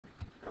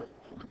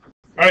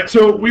All right,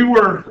 so we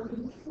were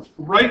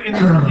right in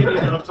the beginning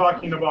of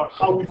talking about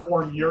how we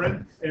form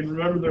urine. And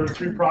remember, there are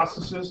three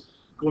processes: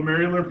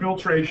 glomerular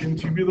filtration,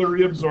 tubular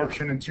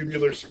reabsorption, and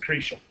tubular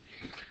secretion.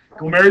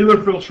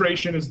 Glomerular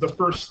filtration is the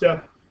first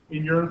step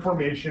in urine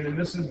formation, and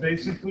this is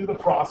basically the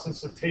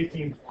process of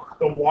taking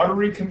the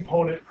watery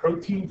component,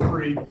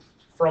 protein-free,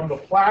 from the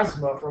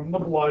plasma, from the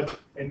blood,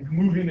 and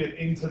moving it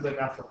into the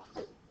nephron.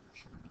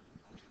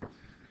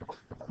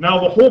 Now,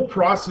 the whole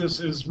process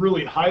is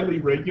really highly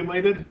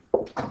regulated.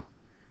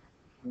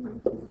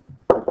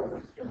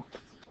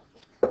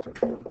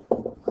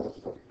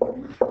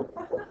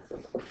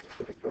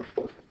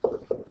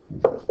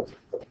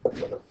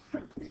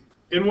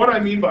 And what I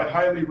mean by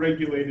highly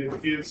regulated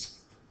is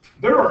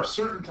there are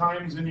certain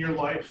times in your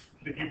life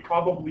that you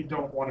probably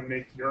don't want to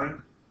make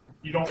urine.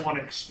 You don't want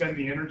to expend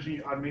the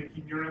energy on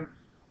making urine.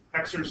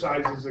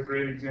 Exercise is a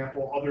great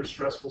example, other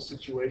stressful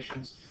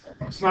situations.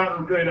 It's not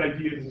a great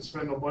idea to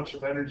spend a bunch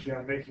of energy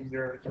on making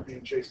urine if you're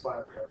being chased by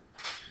a bear.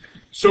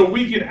 So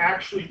we can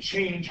actually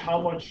change how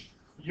much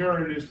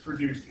urine is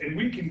produced, and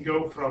we can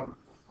go from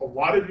a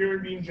lot of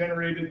urine being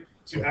generated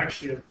to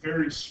actually a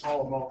very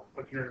small amount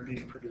of urine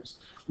being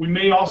produced. We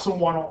may also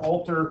want to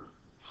alter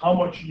how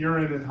much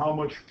urine and how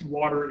much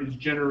water is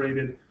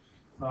generated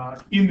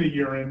in the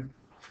urine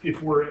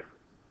if we're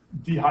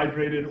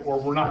dehydrated or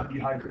we're not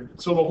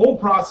dehydrated. So the whole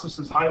process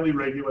is highly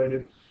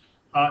regulated,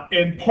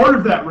 and part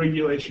of that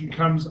regulation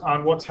comes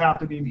on what's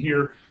happening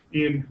here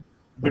in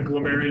the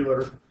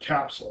glomerular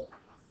capsule.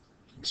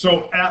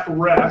 So at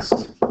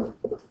rest,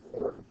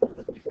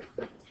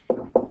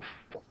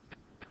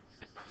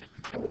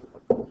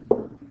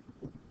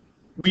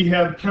 we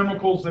have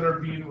chemicals that are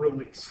being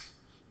released.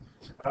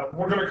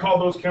 We're going to call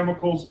those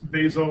chemicals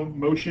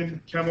vasomotion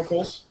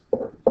chemicals.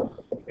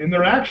 And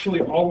they're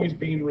actually always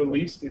being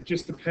released. It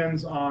just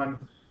depends on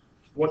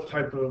what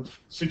type of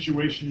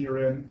situation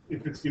you're in,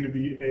 if it's going to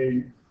be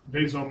a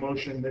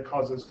vasomotion that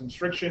causes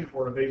constriction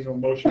or a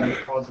vasomotion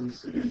that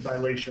causes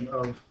dilation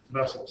of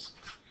vessels.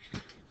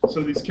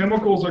 So these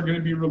chemicals are going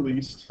to be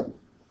released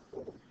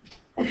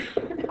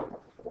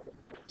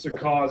to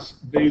cause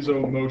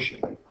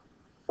vasomotion.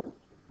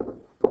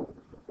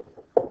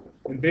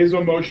 And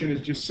vasomotion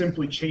is just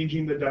simply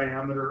changing the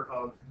diameter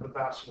of the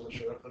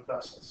vasculature of the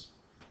vessels.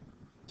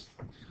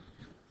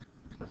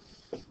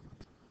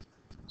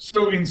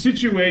 So in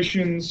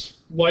situations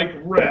like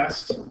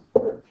rest,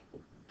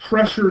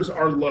 pressures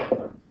are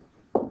low.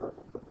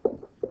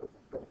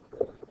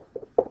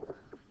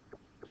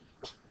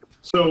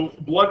 So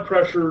blood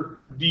pressure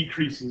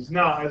decreases.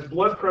 Now, as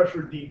blood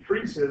pressure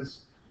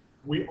decreases,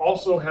 we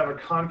also have a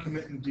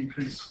concomitant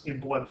decrease in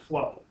blood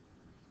flow.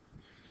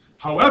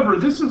 However,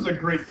 this is a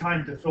great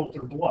time to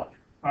filter blood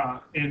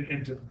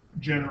and to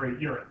generate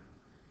urine.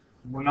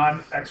 We're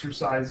not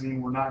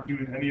exercising, we're not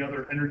doing any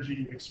other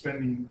energy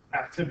expending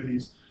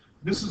activities.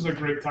 This is a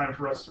great time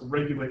for us to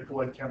regulate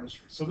blood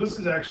chemistry. So this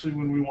is actually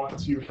when we want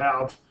to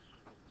have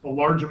a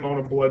large amount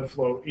of blood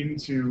flow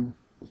into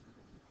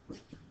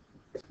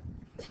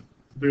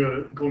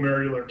the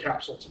glomerular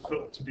capsule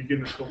to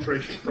begin this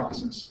filtration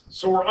process.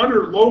 So we're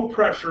under low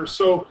pressure,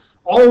 so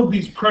all of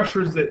these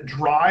pressures that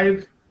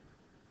drive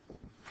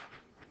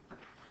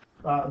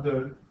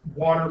the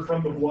water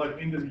from the blood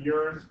into the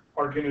urine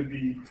are going to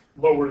be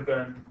lower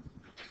than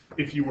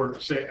if you were,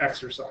 say,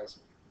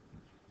 exercising.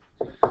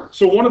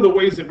 So one of the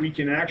ways that we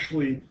can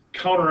actually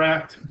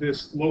counteract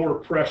this lower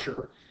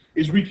pressure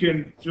is we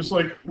can, just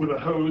like with a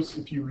hose,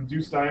 if you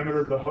reduce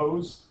diameter of the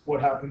hose, what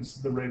happens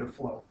to the rate of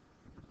flow?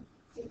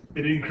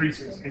 It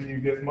increases and you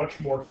get much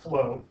more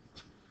flow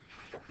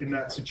in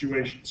that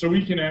situation. So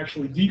we can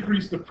actually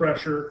decrease the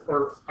pressure,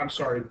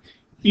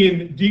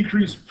 in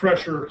decreased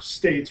pressure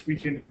states, we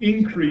can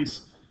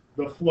increase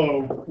the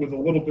flow with a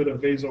little bit of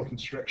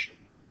vasoconstriction.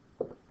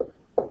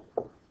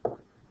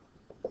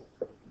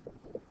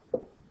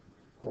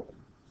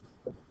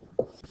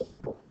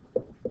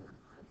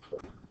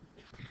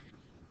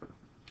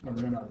 I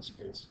ran out of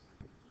space.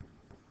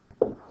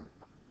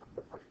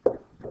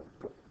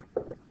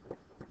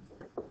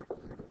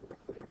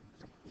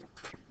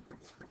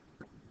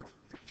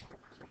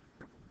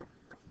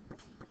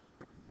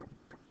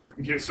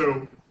 Okay,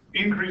 so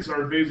increase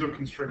our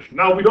vasoconstriction.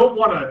 Now, we don't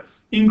want to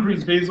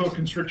increase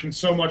vasoconstriction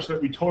so much that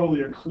we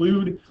totally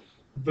occlude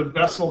the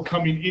vessel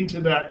coming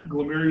into that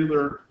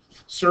glomerular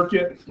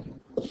circuit,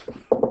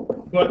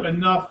 but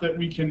enough that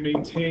we can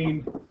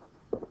maintain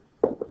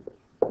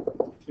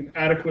an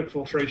adequate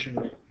filtration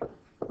rate.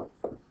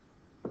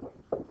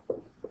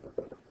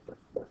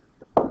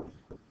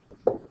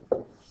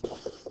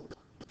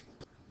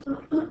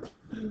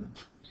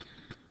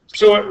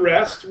 So at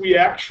rest, we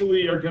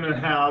actually are going to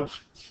have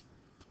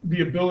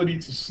the ability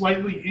to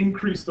slightly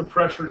increase the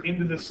pressure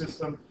into the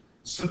system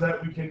so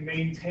that we can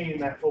maintain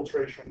that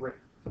filtration rate,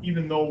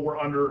 even though we're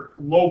under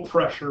low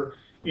pressure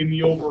in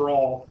the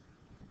overall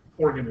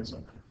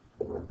organism.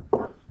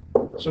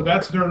 So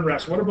that's during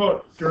rest. What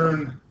about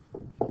during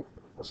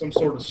some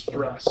sort of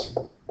stress?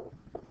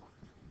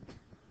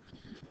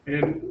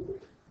 And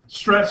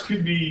stress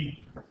could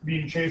be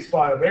being chased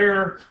by a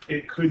bear.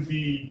 It could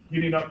be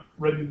getting up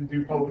ready to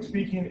do public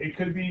speaking. It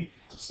could be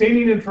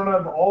standing in front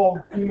of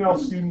all female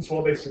students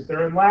while they sit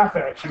there and laugh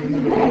at you in the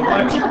middle of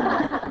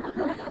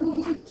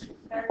lecture.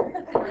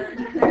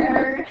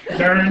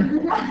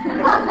 Darn.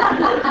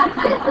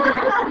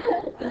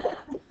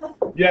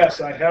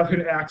 Yes, I have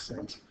an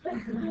accent.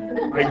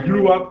 I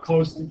grew up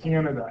close to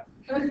Canada.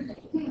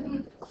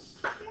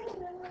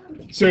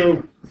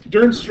 So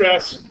during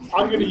stress,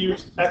 I'm going to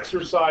use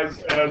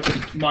exercise as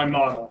my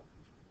model.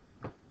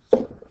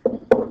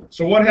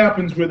 So what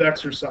happens with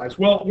exercise?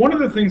 Well, one of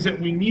the things that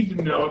we need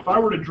to know, if I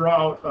were to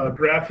draw a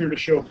graph here to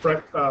show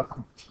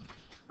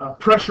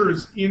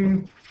pressures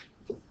in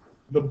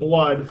the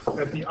blood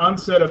at the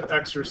onset of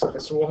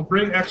exercise. So we'll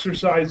bring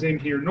exercise in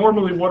here.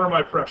 Normally, what are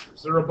my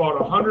pressures? They're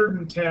about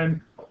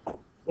 110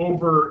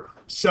 over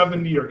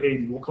 70 or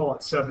 80. We'll call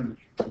it 70.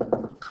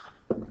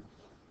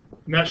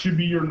 And that should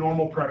be your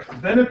normal pressure.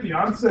 Then at the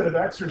onset of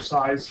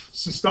exercise,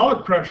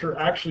 systolic pressure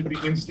actually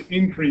begins to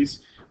increase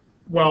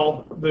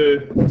while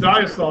the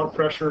diastolic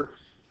pressure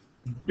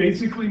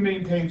basically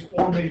maintains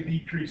or may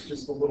decrease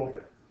just a little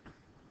bit.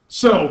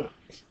 So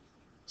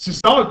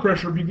systolic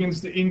pressure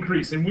begins to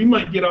increase, and we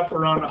might get up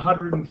around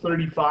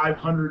 135,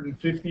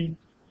 150.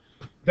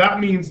 That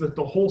means that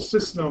the whole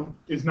system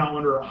is now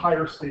under a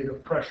higher state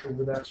of pressure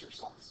with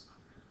exercise.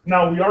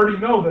 Now, we already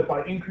know that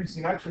by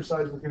increasing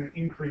exercise, we're going to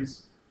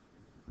increase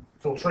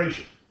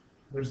filtration.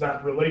 There's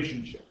that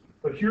relationship.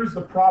 But here's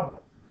the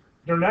problem.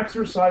 During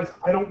exercise,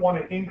 I don't want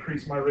to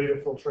increase my rate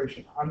of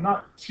filtration. I'm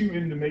not too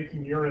into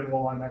making urine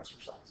while I'm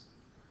exercising.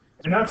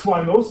 And that's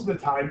why most of the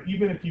time,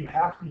 even if you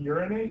have to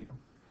urinate,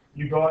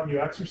 you go out and you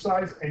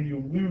exercise and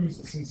you lose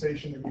the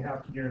sensation that you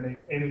have to urinate.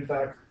 And in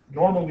fact,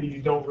 normally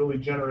you don't really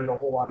generate a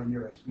whole lot of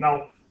urine.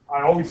 Now,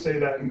 I always say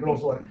that, and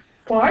girls are like,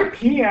 well, I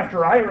pee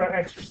after I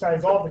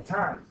exercise all the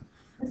time.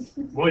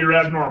 Well, you're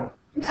abnormal.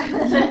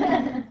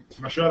 Now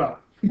shut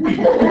up.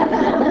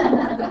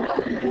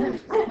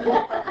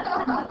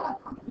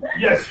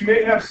 Yes, you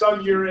may have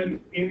some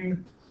urine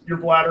in your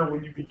bladder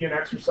when you begin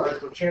exercise,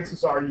 but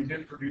chances are you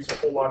didn't produce a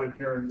whole lot of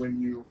urine when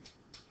you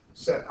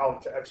set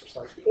out to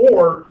exercise.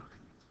 Or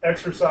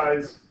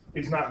exercise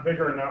is not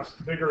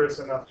vigorous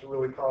enough to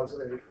really cause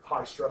a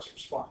high stress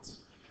response.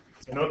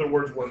 In other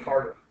words, work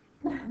harder.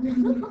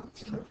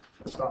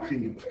 Stop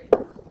peeing.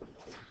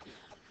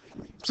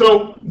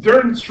 So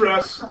during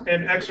stress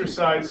and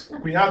exercise,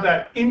 we have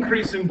that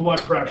increase in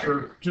blood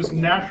pressure just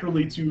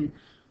naturally to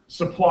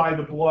supply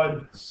the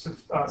blood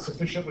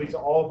sufficiently to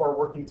all of our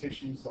working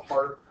tissues, the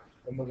heart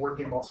and the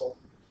working muscle.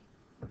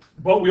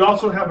 But we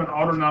also have an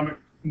autonomic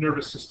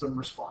nervous system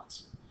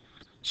response.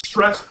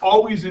 Stress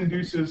always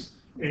induces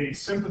a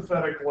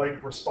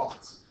sympathetic-like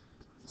response.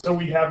 So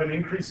we have an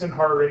increase in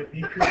heart rate,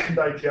 decrease in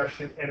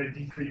digestion, and a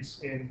decrease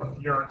in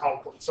urine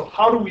output. So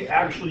how do we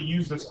actually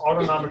use this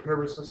autonomic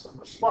nervous system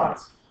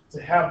response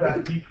to have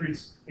that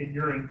decrease in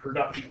urine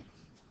production?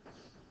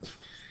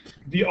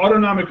 The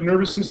autonomic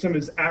nervous system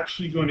is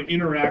actually going to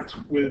interact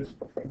with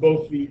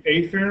both the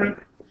afferent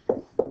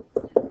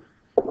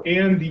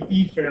and the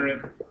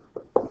efferent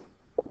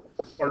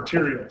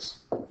arterioles.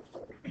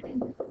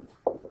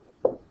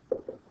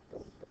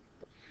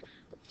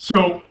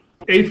 So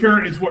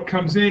afferent is what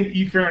comes in,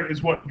 efferent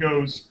is what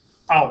goes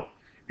out.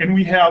 And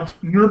we have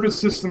nervous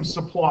system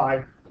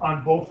supply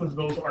on both of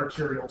those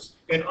arterioles.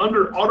 And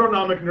under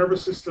autonomic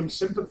nervous system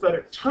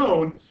sympathetic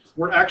tone,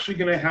 we're actually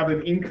going to have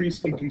an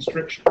increase in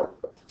constriction.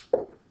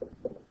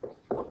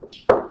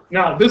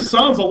 Now, this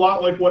sounds a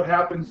lot like what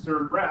happens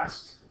during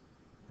rest,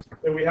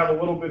 that we have a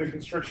little bit of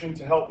constriction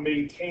to help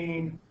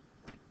maintain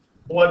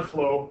blood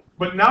flow.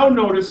 But now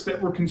notice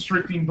that we're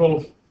constricting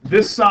both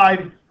this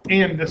side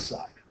and this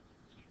side.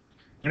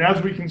 And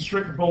as we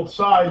constrict both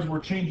sides,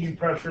 we're changing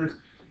pressures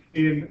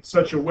in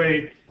such a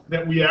way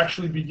that we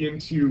actually begin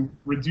to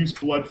reduce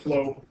blood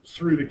flow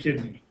through the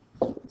kidney.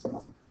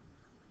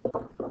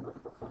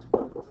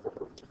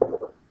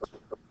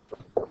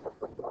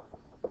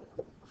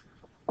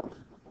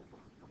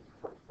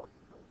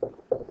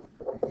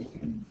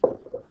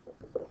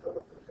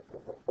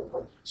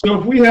 So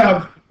if we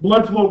have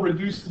blood flow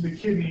reduced to the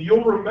kidney,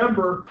 you'll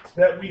remember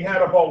that we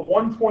had about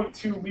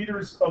 1.2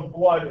 liters of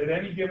blood at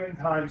any given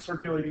time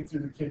circulating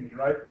through the kidney,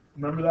 right?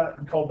 Remember that?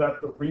 We called that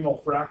the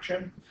renal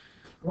fraction.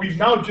 We've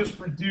now just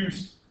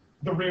reduced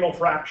the renal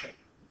fraction.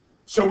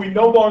 So we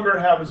no longer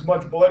have as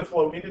much blood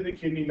flow into the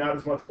kidney, not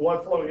as much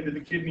blood flow into the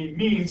kidney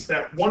means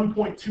that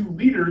 1.2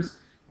 liters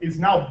is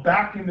now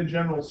back in the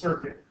general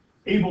circuit,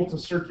 able to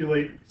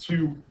circulate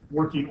to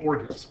working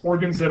organs,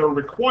 organs that are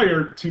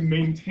required to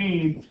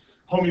maintain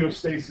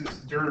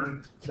homeostasis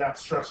during that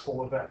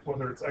stressful event,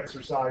 whether it's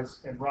exercise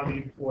and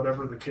running,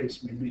 whatever the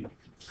case may be.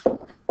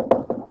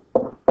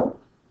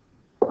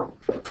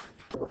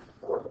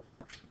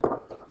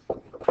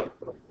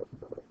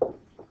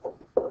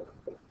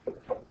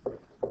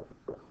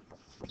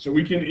 So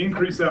we can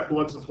increase that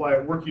blood supply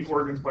at working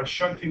organs by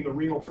shunting the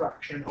renal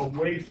fraction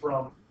away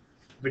from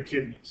the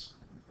kidneys.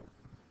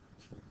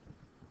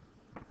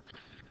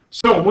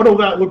 So what will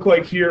that look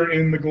like here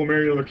in the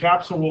glomerular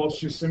capsule? Well, it's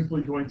just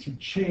simply going to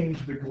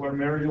change the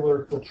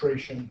glomerular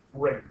filtration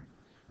rate.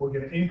 We're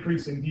going to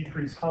increase and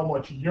decrease how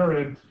much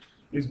urine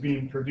is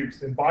being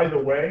produced. And by the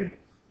way,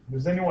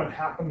 does anyone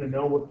happen to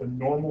know what the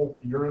normal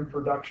urine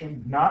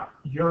production, not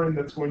urine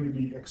that's going to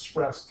be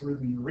expressed through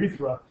the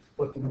urethra,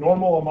 but the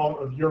normal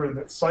amount of urine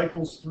that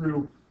cycles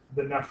through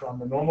the nephron,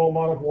 the normal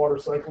amount of water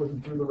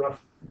cycling through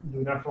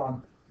the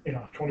nephron in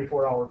a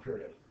 24-hour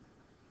period?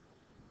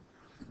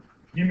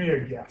 Give me a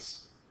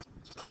guess.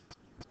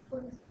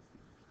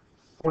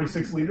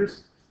 46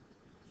 liters?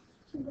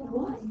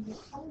 What?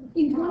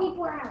 In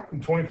 24 hours?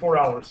 In 24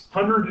 hours.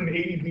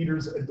 180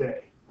 liters a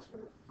day.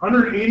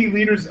 180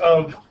 liters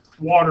of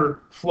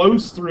water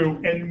flows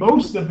through, and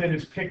most of it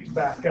is picked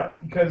back up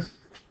because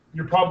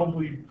you're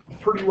probably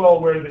pretty well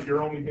aware that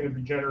you're only going to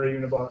be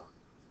generating about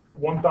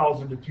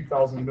 1,000 to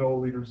 2,000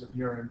 milliliters of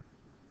urine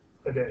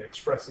a day,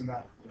 expressing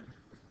that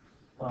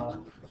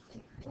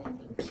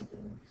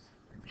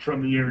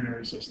from the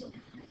urinary system.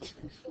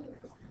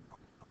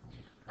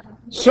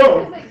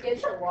 So where does it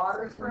get your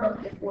water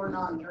from if we're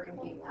not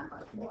drinking that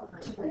much water?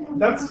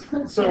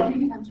 so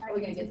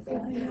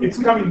it's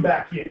coming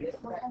back in.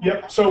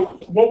 Yep. So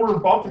what we're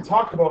about to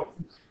talk about,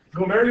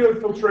 glomerular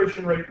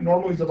filtration rate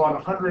normally is about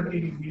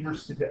 180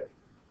 liters a day.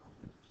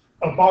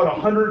 About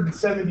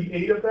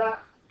 178 of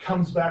that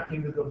comes back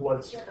into the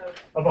bloodstream.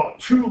 About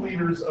 2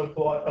 liters of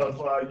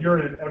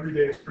urine every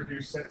day is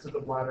produced, sent to the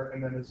bladder,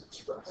 and then is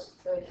expressed.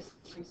 So it just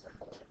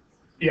recirculates.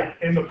 Yeah,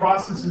 and the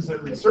processes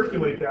that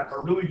recirculate that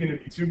are really going to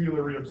be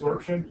tubular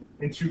reabsorption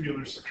and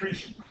tubular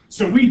secretion.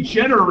 So we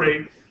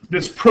generate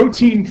this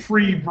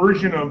protein-free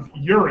version of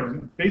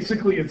urine.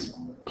 Basically, it's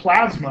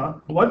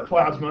plasma, blood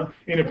plasma,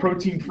 in a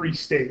protein-free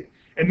state.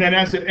 And then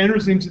as it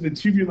enters into the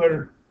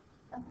tubular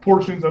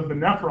portions of the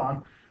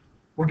nephron,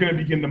 we're going to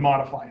begin to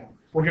modify it.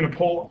 We're going to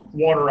pull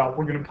water out.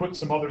 We're going to put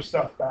some other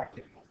stuff back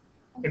in.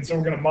 And so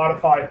we're going to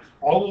modify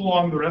all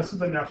along the rest of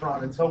the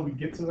nephron until we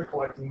get to the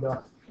collecting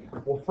duct.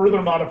 We'll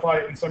further modify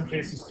it in some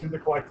cases through the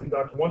collecting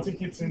duct. Once it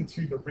gets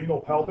into the renal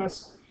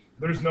pelvis,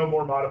 there's no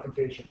more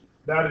modification.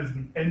 That is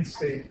the end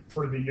state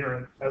for the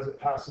urine as it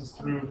passes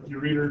through the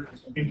ureter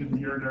into the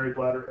urinary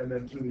bladder and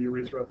then through the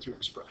urethra to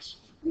express.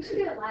 We should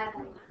do a lab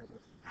on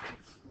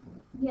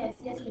that.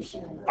 Yes, we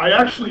should. I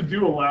actually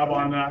do a lab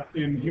on that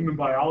in human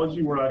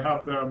biology where I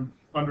have them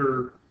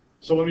under,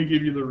 so let me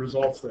give you the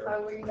results there.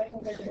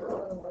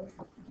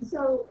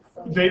 So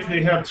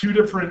They have two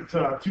different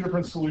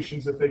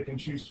solutions that they can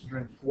choose to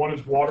drink. One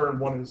is water and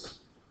one is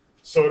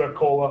soda,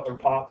 cola, or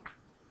pop,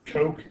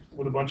 Coke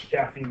with a bunch of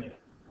caffeine in it.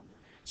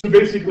 So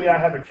basically I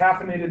have a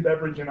caffeinated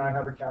beverage and I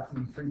have a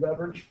caffeine-free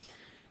beverage.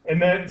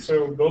 And then,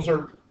 so those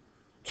are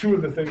two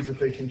of the things that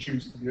they can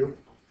choose to do.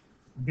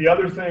 The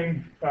other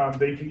thing,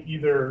 they can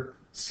either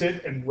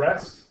sit and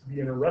rest, be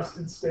in a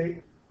rested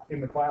state in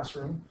the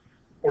classroom,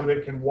 or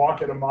they can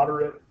walk at a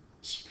moderate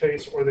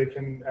pace, or they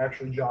can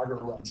actually jog or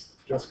run.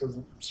 Jessica's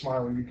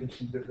smiling because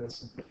she did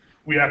this.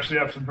 We actually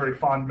have some very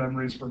fond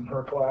memories from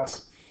her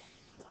class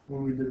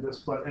when we did this.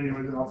 But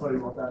anyways, and I'll tell you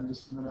about that in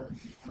just a minute.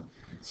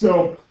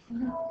 So,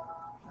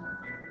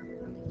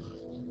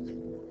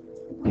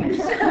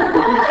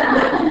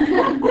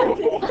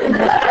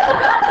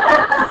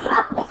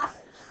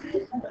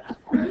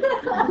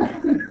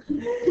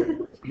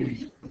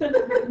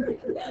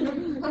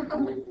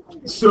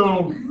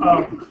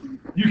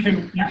 you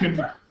can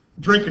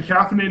drink a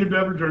caffeinated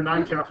beverage or a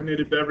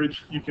non-caffeinated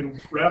beverage. You can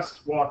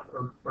rest, walk,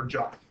 or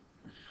jog.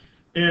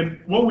 And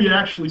what we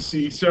actually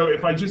see, so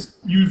if I just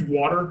use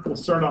water, we'll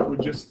start out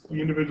with just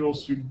the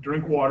individuals who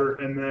drink water,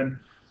 and then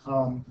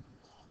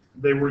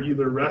they were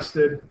either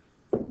rested,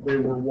 they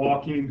were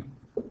walking,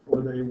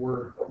 or they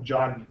were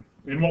jogging.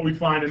 And what we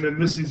find, and then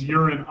this is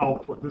urine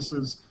output. This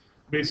is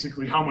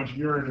basically how much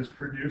urine is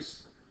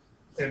produced.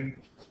 And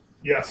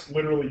yes,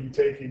 literally you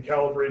take a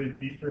calibrated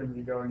beaker and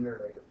you go and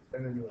urinate it.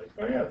 And then you're like,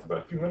 oh yeah, it's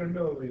about 200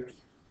 milliliters.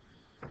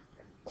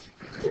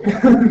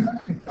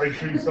 Are you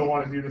sure you still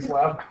want to do this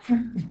lab?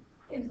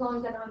 as long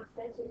as I don't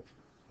touch it.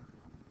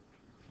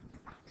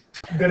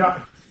 Then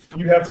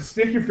you have to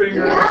stick your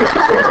finger in.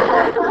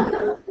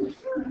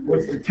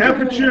 What's the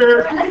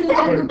temperature? What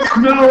does it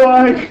smell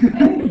like?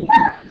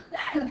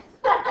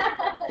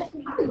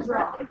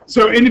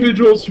 So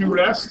individuals who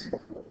rest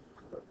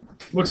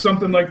look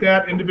something like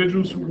that.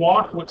 Individuals who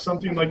walk look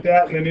something like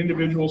that. And then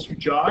individuals who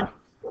jog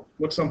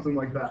look something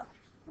like that.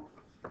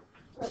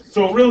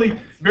 So really,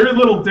 very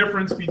little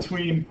difference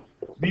between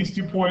these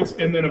 2 points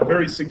and then a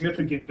very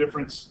significant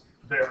difference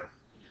there.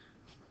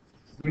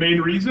 The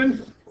main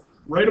reason,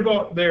 right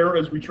about there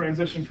as we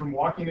transition from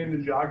walking into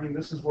jogging,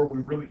 this is where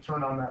we really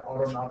turn on that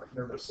autonomic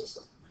nervous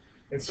system.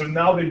 And so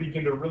now they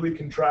begin to really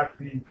contract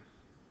the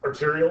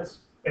arterioles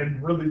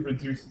and really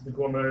reduce the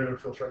glomerular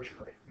filtration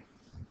rate.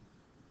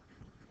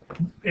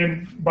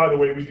 And by the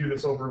way, we do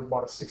this over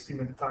about a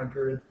 60-minute time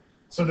period.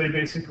 So they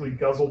basically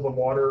guzzle the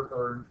water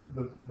or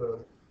the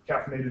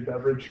caffeinated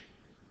beverage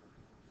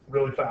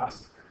really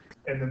fast.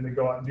 And then they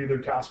go out and do their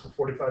task for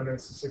 45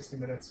 minutes to 60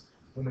 minutes.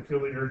 When they feel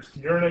the urge to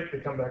urinate, they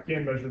come back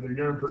in, measure their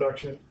urine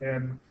production,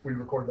 and we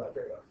record that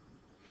data.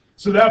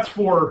 So that's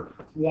for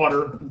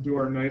water. We'll do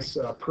our nice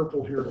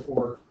purple here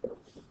for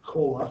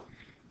cola.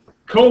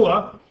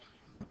 Cola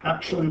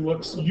actually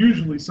looks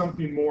usually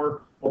something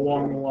more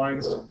along the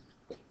lines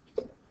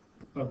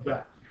of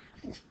that.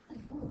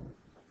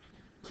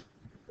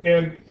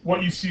 And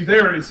what you see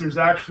there is there's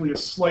actually a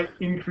slight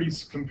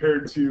increase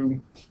compared to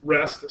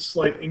rest, a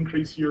slight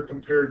increase here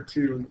compared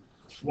to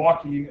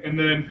walking, and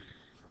then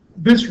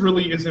this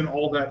really isn't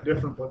all that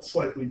different, but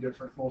slightly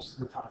different most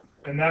of the time.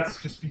 And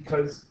that's just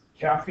because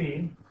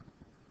caffeine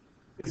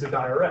is a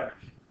diuretic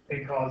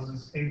and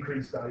causes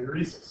increased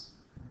diuresis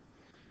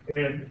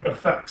and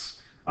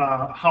affects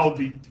how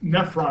the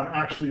nephron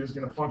actually is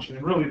going to function,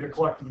 and really the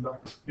collecting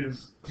duct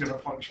is going to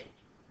function.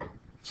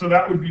 So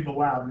that would be the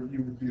lab that you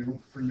would do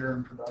for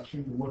urine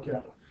production. You look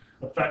at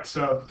effects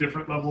of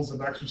different levels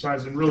of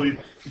exercise, and really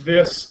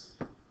this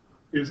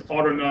is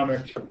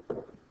autonomic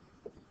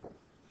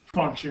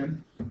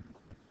function,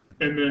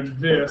 and then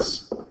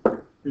this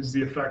is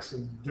the effects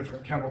of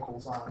different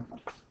chemicals on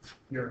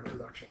urine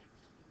production.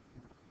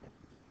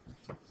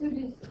 So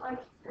does like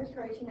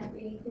respiration have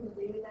anything to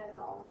do with that at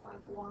all? Like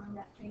one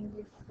that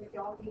changes with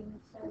jogging and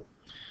stuff?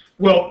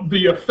 Well,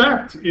 the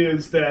effect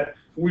is that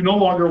we no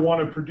longer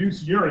want to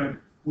produce urine.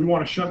 We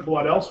want to shunt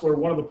blood elsewhere.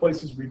 One of the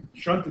places we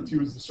shunt it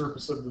to is the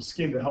surface of the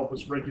skin to help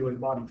us regulate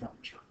body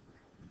temperature.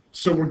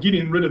 So we're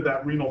getting rid of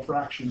that renal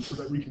fraction so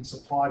that we can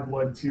supply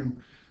blood to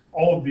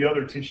all of the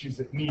other tissues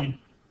that need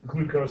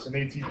glucose and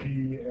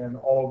ATP and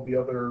all of the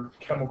other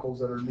chemicals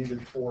that are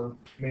needed for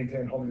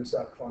maintain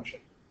homeostatic function.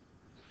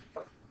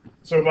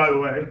 So by the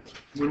way,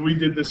 when we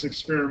did this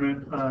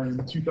experiment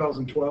in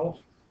 2012,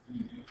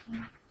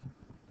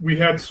 we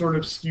had sort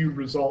of skewed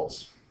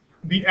results.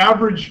 The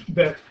average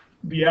that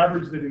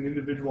an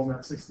individual in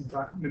that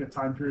 60-minute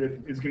time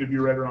period is going to be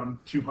right around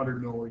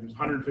 200 milliliters,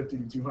 150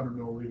 to 200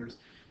 milliliters,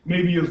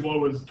 maybe as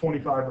low as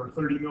 25 or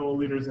 30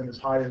 milliliters and as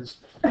high as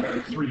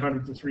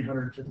 300 to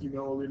 350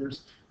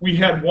 milliliters. We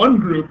had one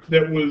group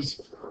that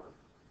was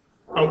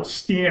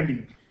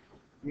outstanding,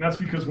 and that's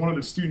because one of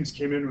the students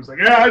came in and was like,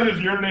 yeah, I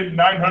just urinated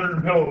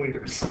 900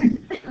 milliliters.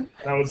 And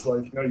I was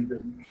like, no, you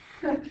didn't.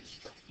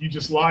 You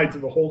just lied to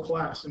the whole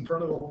class, in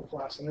front of the whole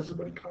class, and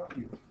everybody caught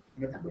you,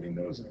 and everybody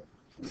knows it.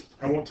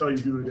 I won't tell you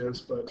who it is,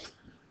 but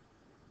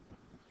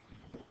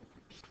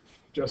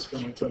Jessica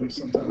might tell you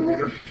sometime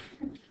later.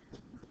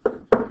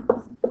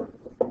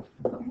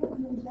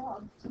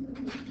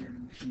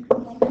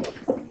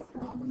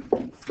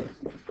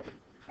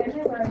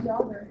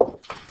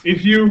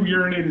 If you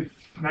urinated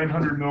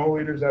 900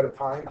 milliliters at a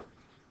time,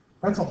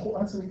 that's a whole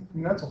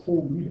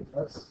liter.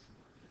 What's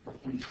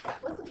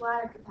the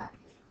bladder capacity?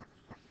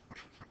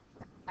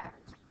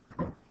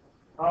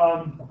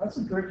 That's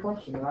a great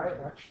question, and I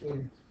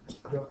actually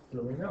don't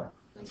really know.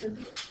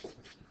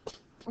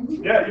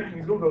 Yeah, you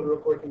can Google it real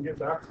quick and get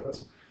back to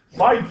us.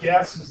 My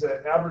guess is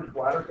that average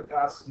bladder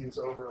capacity is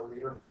over a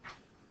liter,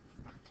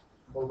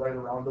 or right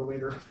around a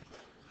liter.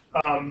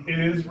 It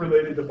is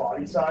related to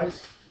body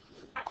size.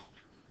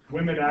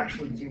 Women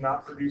actually do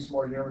not produce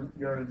more urine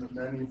than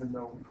men, even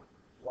though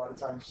a lot of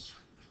times,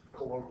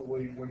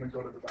 colloquially, women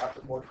go to the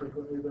bathroom more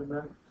frequently than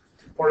men.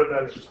 Part of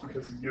that is just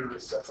because the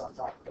uterus sits on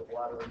top of the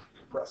bladder and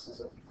compresses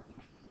it.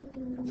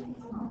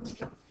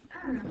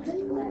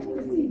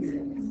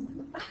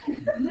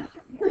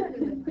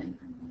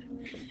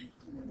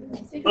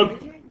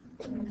 Okay.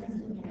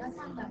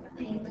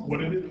 What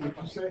did you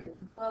say?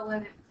 Well,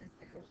 when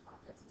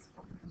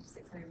it's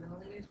 600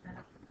 milliliters,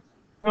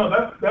 No,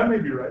 that may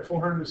be right.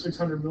 400 to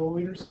 600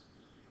 milliliters.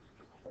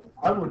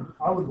 I would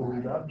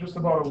believe that. Just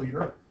about a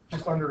liter,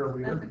 just under a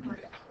liter.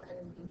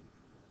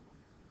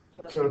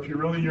 So if you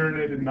really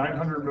urinated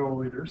 900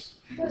 milliliters.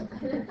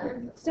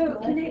 So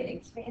can they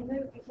expand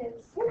though?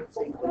 Because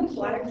when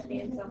bladder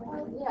expands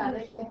someone, Yeah,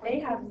 they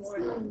have more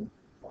than.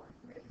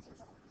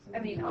 I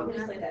mean,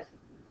 obviously that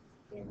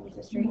is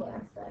a straight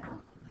test, but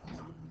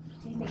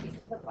do you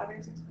think the bladder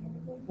is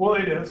expandable? Well,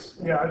 it is.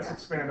 Yeah, it's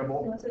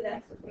expandable. So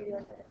that's maybe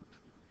like a.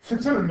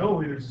 600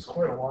 milliliters is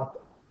quite a lot,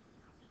 though.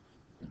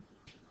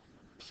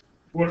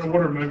 What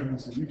are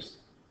measurements that you use?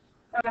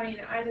 I mean,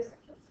 I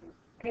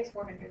guess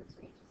 400 is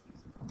sweet.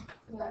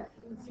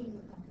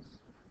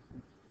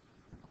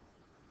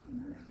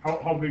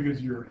 How big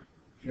is your?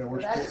 Yeah,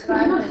 we're That's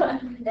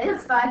 500.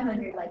 That's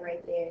 500, like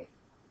right there.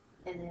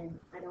 And then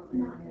I don't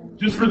know.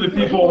 Just for the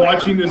people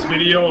watching this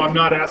video, I'm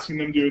not asking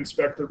them to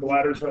inspect their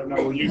bladders right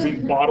now. We're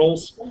using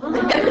bottles.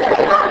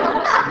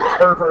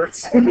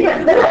 Perverts.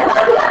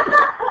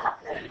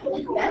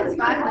 That's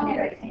 500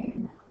 right there.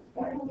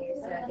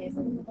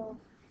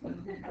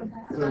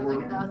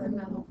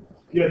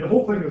 Yeah, the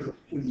whole thing is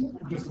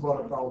just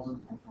about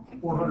 1,000.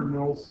 400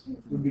 mils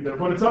would be there,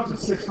 but it's up to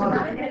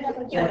 600.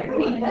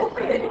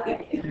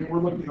 We're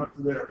looking up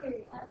to there.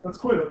 That's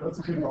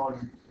a good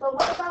volume. But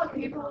what about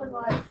people with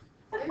like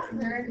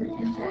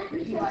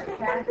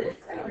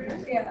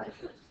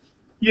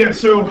Yeah,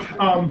 so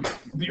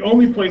the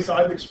only place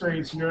I've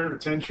experienced urine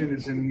retention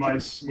is in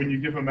mice. When you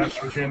give them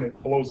estrogen,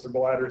 it blows their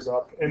bladders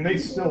up, and they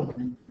still.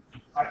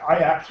 I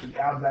actually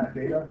have that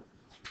data.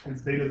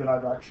 It's data that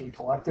I've actually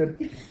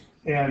collected,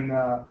 and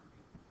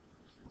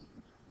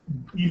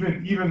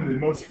even the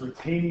most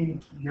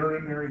retaining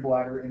urinary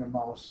bladder in a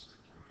mouse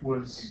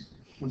was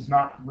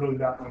not really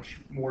that much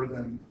more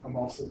than a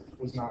mouse that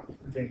was not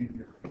retaining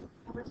urine.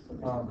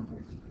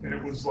 And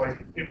it was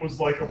like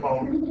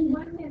about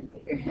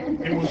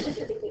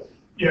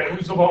it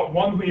was about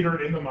 1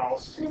 liter in the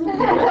mouse. It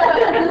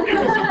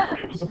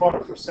was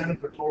about 1%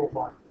 of the total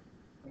body.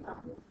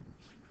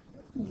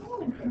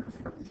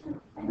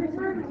 I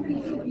prefer when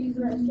you use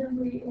the restroom,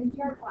 where you empty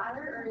your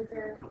bladder, or is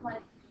there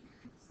like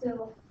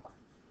still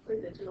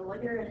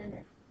urine in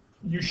it?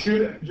 You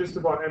should just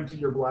about empty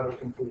your bladder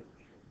completely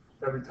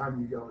every time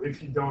you go.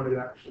 If you don't, it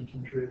actually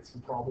can create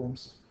some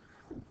problems.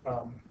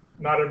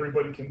 Not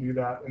everybody can do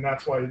that, and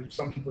that's why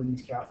some people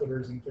use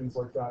catheters and things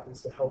like that,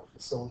 is to help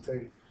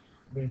facilitate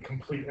the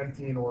complete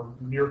emptying or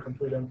near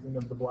complete emptying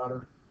of the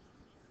bladder.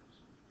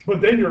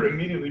 But then you're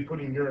immediately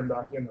putting urine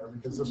back in there,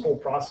 because this whole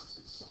process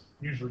is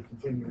usually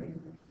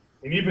continuing.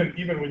 And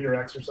even when you're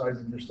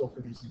exercising, you're still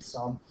producing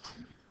some.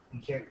 You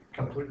can't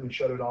completely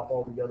shut it off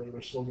altogether.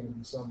 There's still going to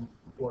be some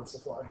blood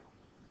supply.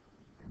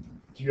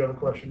 Do you have a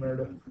question,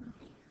 Meredith?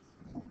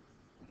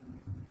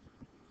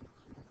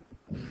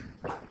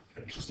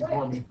 Just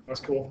ignore me. That's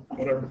cool.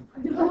 Whatever. I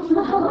was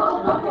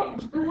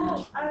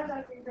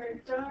asking for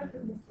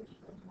Jonathan.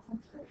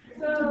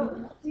 So,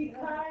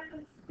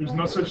 because There's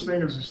no such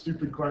thing as a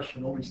stupid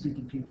question. Only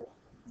stupid people.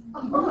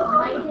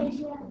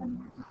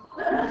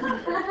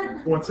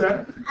 What's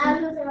that? I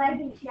was gonna say, why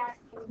did she ask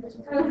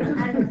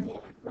me?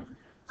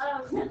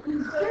 so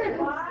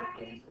why,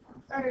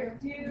 or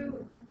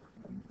do,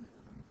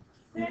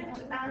 since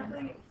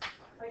athletes,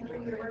 like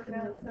when you're working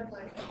out and stuff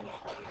like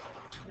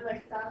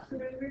fast or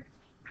whatever,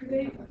 do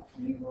they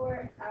eat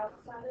more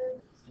outside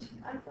of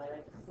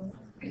athletics?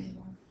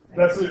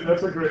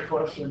 That's a great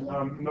question.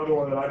 Another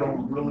one that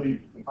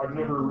I've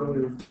never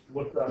really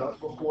looked that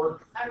up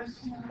before.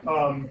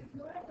 The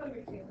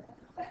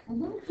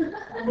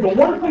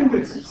one thing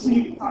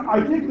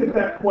I think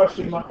that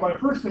question, my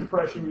first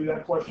impression with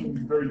that question would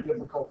be very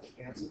difficult to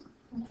answer.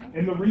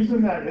 And the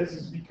reason that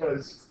is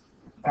because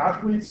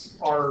athletes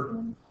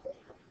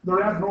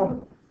they're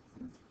abnormal.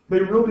 They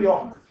really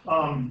are.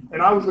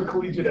 And I was a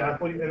collegiate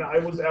athlete, and I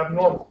was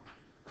abnormal.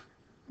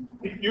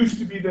 It used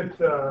to be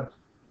that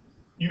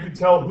you could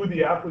tell who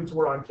the athletes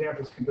were on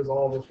campus because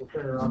all of us were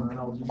carrying around our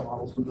analogy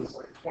models with this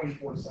like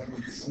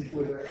 24/7 sleep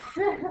with it.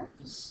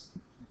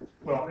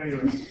 Well,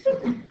 anyways.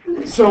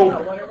 So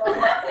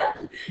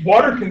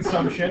water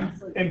consumption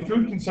and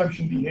food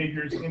consumption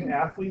behaviors in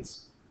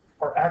athletes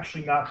are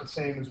actually not the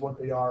same as what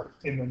they are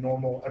in the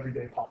normal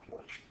everyday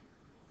population.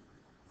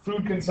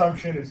 Food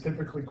consumption is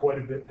typically quite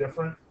a bit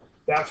different.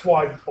 That's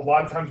why a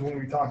lot of times when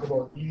we talk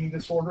about eating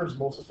disorders,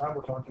 most of the time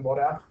we're talking about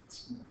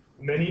athletes.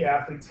 Many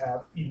athletes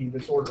have eating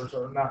disorders,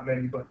 or not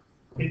many, but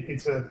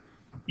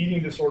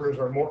eating disorders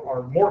are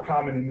more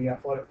common in the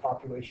athletic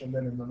population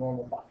than in the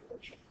normal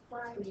population.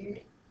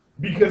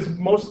 Because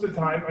most of the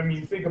time, I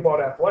mean, think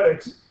about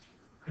athletics,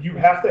 you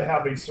have to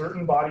have a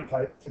certain body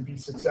type to be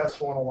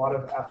successful in a lot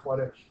of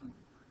athletic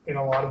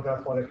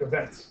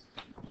events.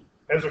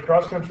 As a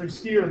cross-country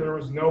skier, there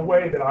was no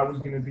way that I was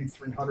going to be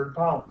 300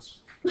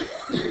 pounds.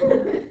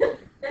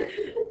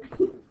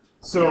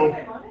 So,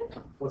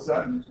 what's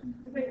that?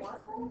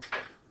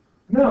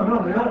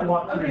 No, they don't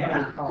want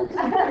 300 pounds.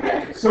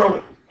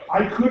 So,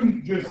 I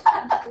couldn't just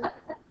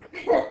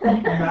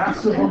eat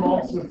massive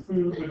amounts of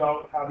food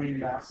without having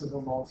massive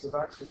amounts of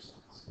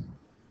exercise.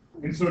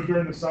 And so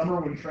during the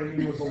summer when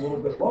training was a little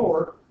bit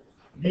lower,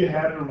 you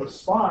had to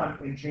respond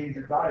and change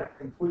your diet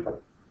completely.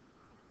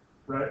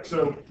 Right?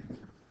 So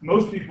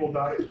most people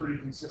diet pretty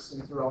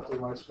consistent throughout their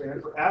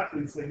lifespan. For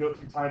athletes, they go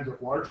through times of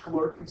large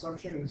caloric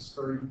consumption and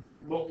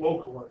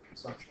low caloric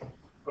consumption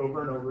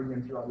over and over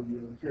again throughout a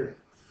yearly period.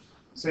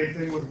 Same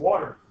thing with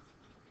water.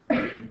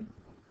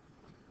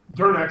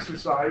 During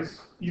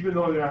exercise, even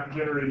though you're not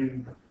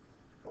generating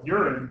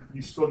urine,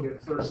 you still get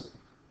thirsty.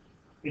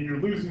 And you're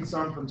losing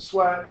some from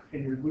sweat,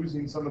 and you're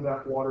losing some of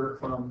that water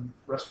from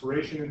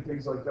respiration and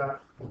things like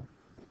that.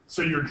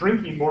 So you're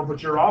drinking more,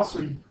 but you're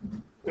also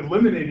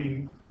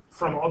eliminating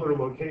from other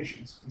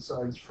locations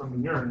besides from the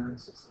urinary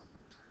system.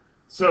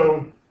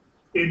 So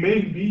it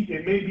may be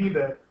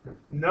that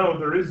no,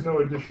 there is no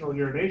additional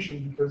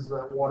urination because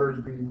that water is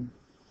being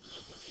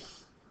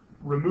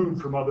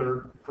removed from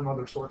other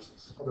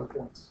sources, other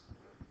points.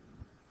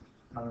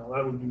 I don't know,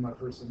 that would be my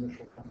first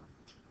initial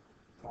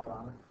thought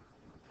on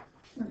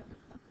it.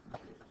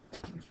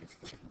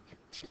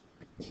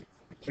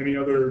 Any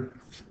other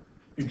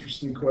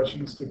interesting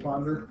questions to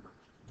ponder?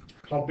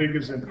 How big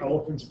is an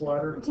elephant's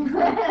bladder?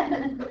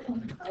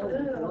 700.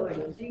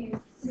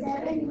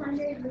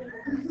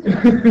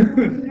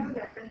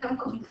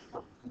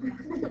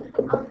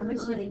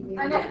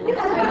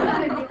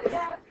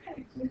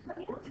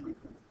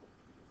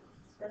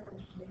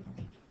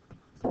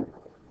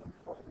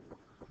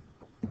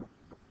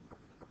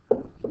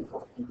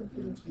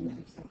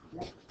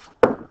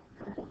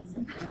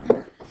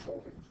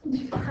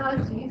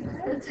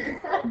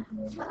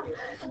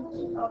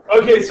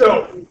 Okay,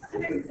 so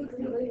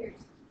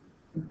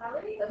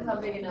That's how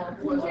big an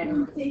elephant was.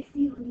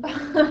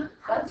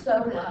 That's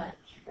so much.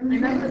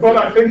 But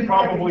I think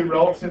probably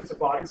relative to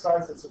body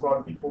size, it's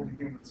about equal to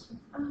humans.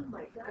 Oh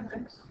my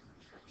God.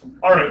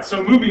 All right,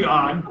 so moving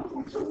on.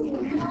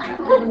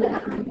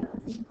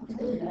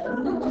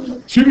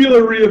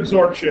 Tubular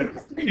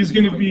reabsorption is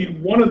going to be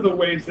one of the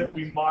ways that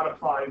we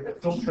modify the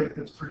filtrate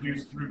that's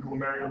produced through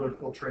glomerular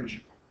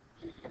filtration.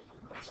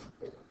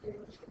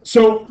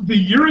 So the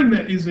urine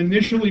that is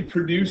initially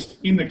produced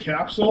in the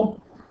capsule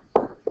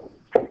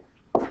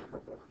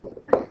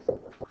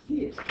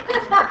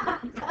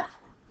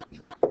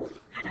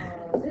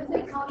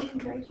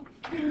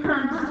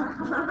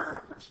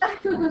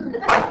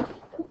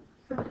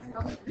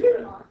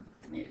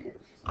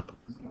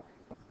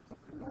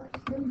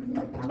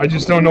I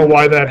just don't know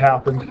why that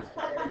happened.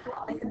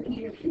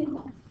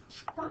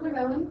 Dr.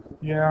 Owen,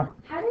 Yeah.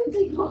 how do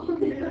people?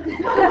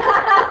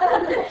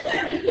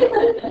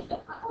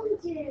 Oh,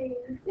 Jerry.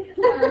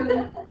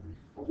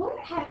 What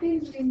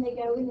happens when they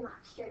go in and like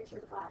stretch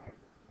your bladder?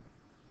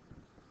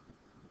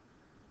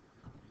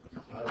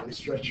 They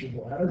stretch your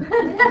bladder.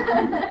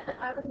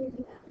 I would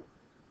do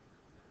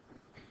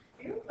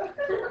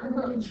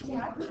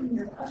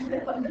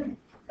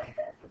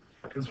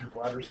Because your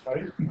bladder's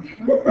tight.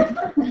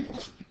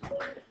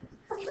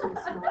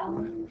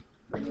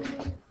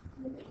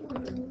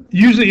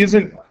 Usually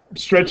isn't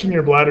stretching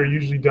your bladder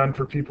usually done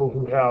for people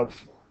who have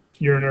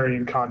urinary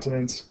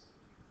incontinence.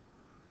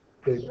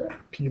 They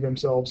pee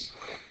themselves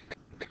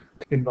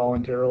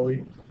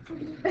involuntarily. I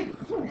mean,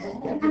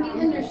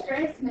 under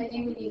stress,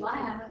 maybe when you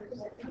laugh.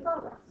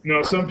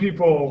 No, some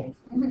people,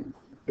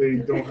 they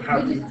don't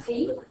have You to. just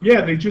see?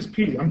 Yeah, they just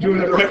pee. I'm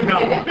doing it right now.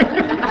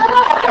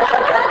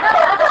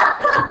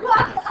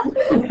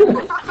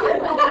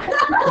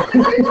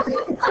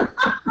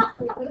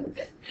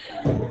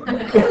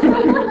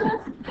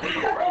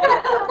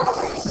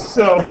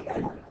 So,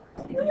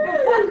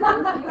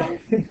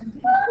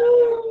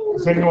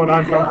 is anyone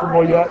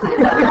uncomfortable yet?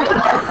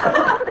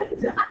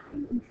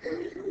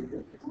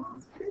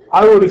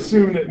 I would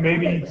assume that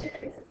maybe,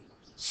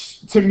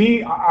 to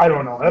me, I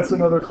don't know. That's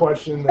another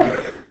question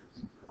that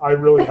I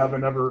really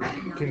haven't ever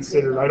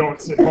considered. I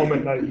don't sit home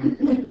at night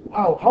and,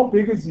 wow, how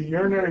big is the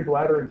urinary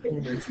bladder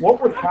in humans?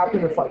 What would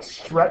happen if I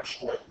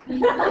stretched it?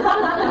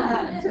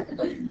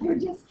 You're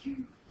just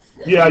curious.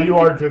 Yeah, you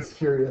are just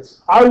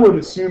curious. I would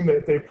assume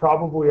that they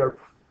probably are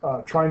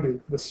trying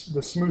to, the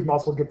smooth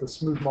muscle, get the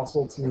smooth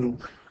muscle to...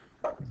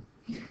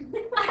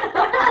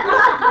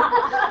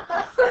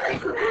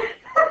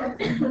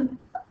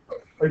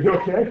 Are you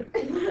okay?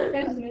 She's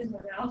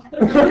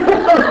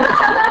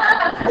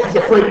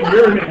afraid to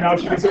urinate now.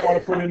 She doesn't want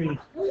to put any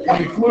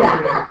fluid in.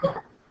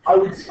 I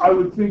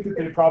would think that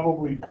they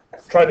probably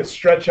try to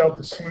stretch out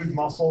the smooth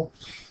muscle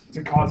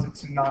to cause it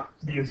to not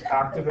be as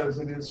active as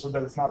it is, so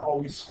that it's not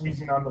always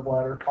squeezing on the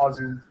bladder,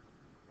 causing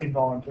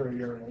involuntary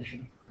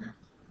urination.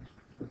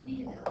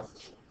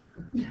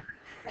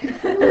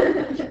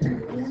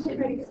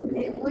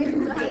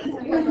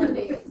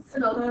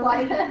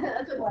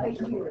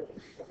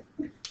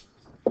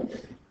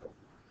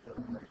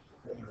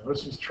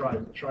 Let's just try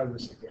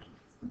this again.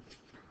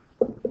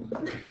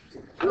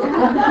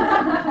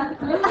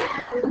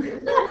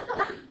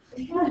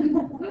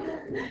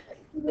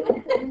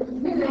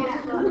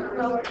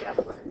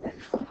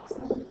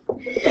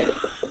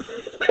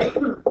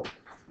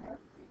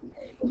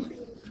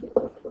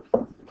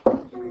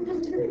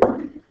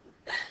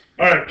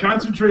 All right,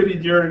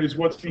 concentrated urine is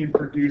what's being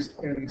produced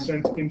and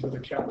sent into the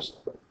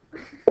capsule.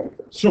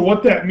 So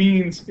what that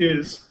means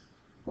is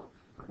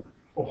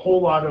a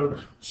whole lot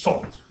of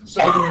salt,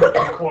 sodium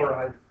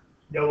chloride,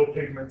 yellow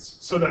pigments.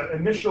 So that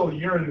initial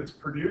urine that's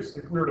produced,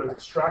 if we were to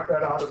extract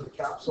that out of the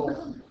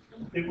capsule,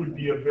 it would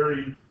be a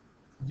very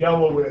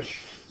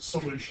yellowish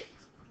solution,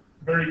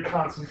 very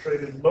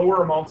concentrated,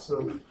 lower amounts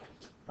of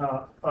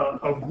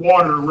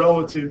water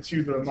relative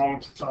to the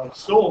amount of,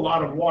 still a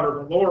lot of water,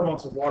 but lower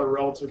amounts of water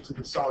relative to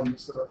the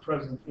solutes that are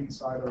present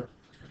inside of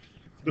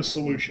the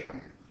solution.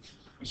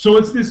 So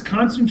it's this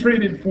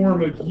concentrated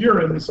form of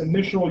urine, this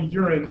initial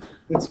urine,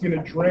 that's going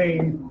to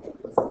drain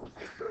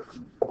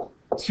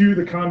to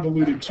the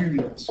convoluted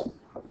tubules.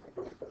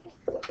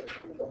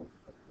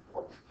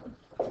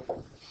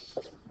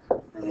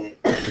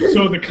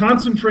 So the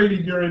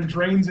concentrated urine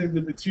drains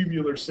into the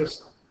tubular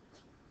system.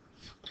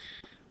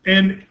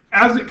 And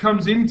as it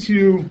comes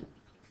into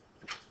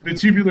the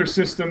tubular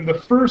system, the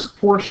first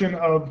portion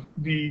of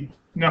the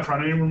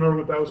nephron, anyone remember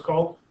what that was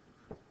called?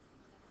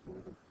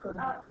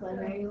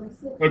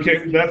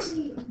 Okay, that's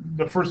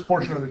the first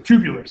portion of the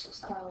tubular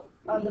system.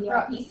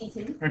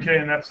 Okay,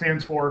 and that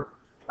stands for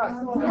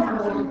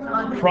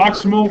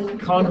proximal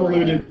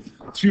convoluted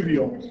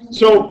tubule.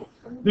 So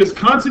this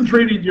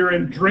concentrated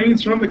urine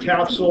drains from the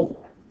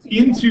capsule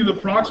into the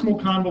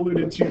proximal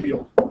convoluted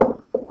tubule.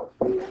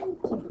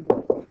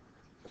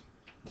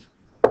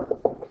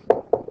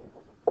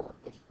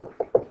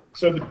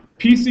 So the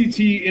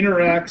PCT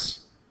interacts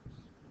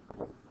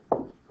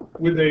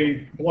with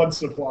a blood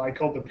supply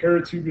called the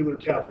peritubular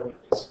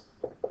capillaries.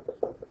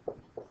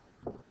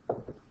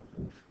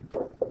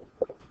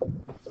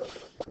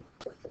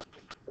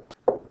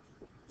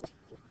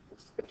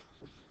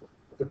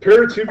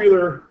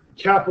 peritubular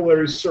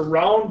capillaries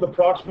surround the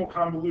proximal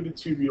convoluted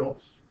tubule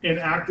and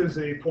act as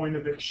a point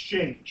of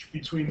exchange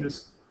between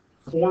this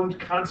formed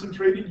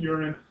concentrated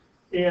urine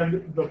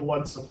and the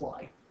blood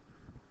supply.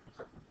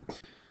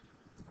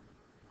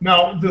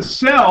 Now, the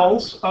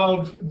cells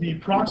of the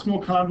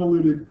proximal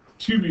convoluted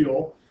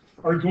tubule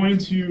are going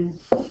to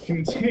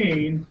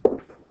contain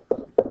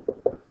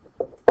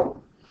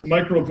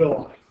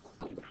microvilli.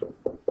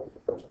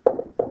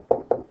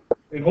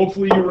 And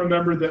hopefully you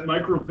remember that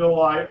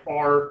microvilli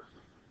are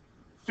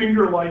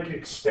finger-like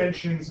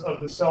extensions of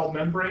the cell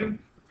membrane.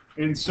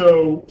 And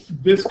so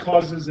this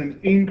causes an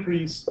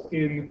increase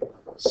in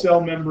cell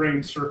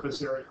membrane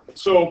surface area.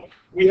 So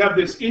we have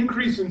this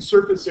increase in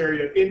surface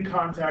area in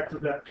contact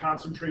with that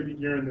concentrated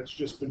urine that's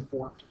just been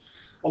formed.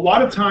 A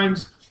lot of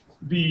times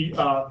the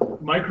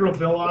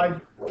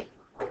microvilli,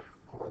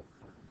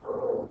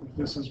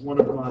 this is one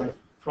of my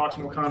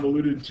proximal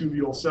convoluted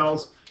tubule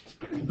cells,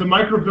 the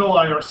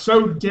microvilli are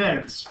so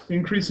dense,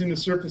 increasing the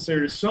surface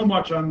area so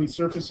much on the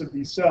surface of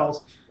these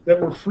cells that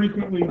we're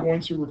frequently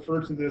going to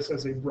refer to this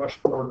as a brush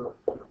border.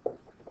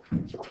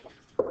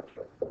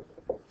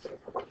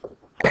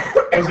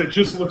 Because it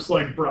just looks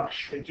like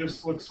brush. It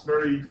just looks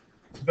very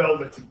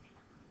velvety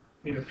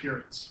in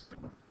appearance.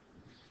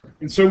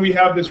 And so we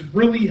have this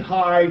really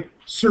high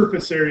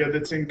surface area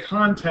that's in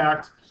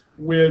contact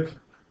with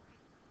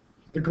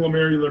the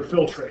glomerular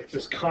filtrate,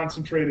 this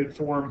concentrated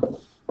form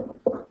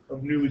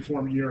of newly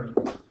formed urine.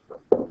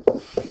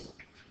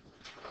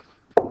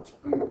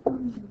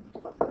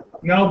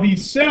 Now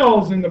these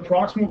cells in the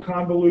proximal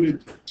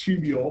convoluted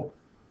tubule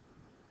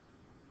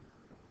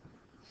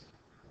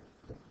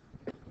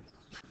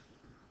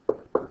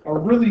are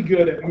really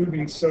good at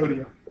moving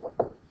sodium.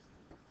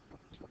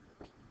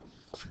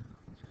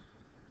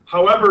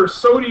 However,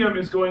 sodium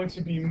is going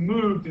to be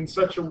moved in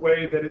such a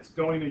way that it's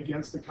going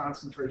against the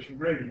concentration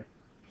gradient.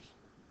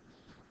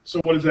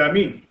 So what does that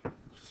mean?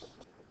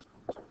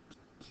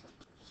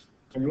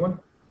 Anyone?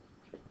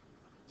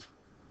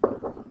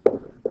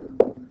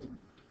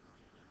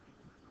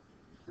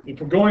 If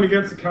we're going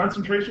against the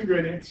concentration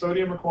gradient,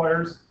 sodium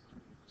requires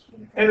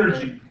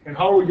energy. And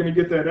how are we going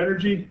to get that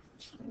energy?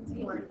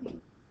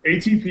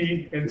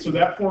 ATP, and so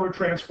that form of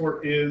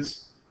transport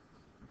is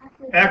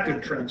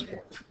active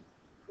transport.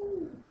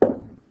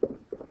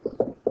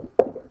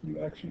 You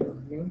actually are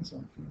doing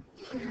something.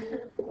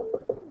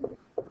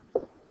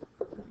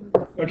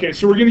 Okay,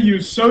 so we're going to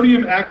use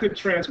sodium active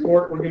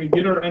transport. We're going to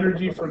get our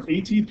energy from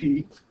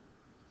ATP,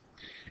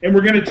 and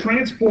we're going to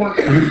transport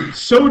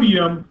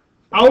sodium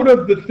out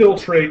of the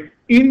filtrate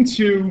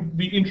into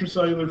the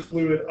intracellular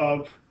fluid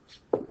of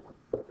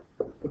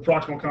the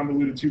proximal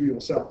convoluted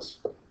tubule cells.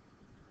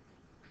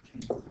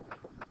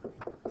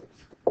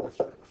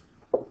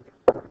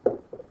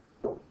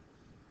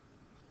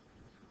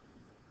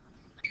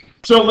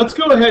 So let's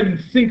go ahead and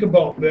think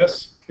about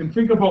this and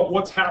think about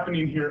what's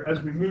happening here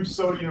as we move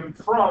sodium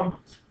from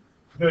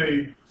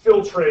the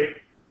filtrate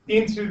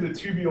into the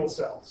tubule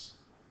cells.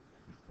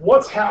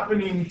 What's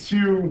happening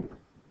to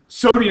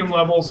sodium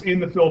levels in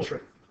the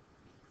filtrate?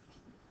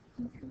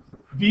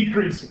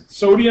 Decreasing.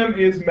 Sodium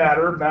is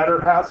matter. Matter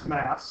has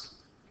mass.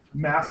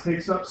 Mass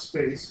takes up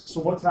space.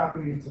 So what's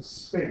happening to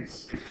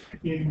space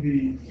in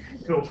the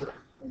filtrate?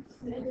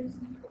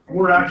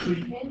 We're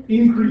actually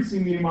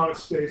increasing the amount of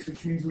space,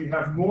 which means we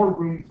have more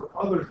room for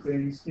other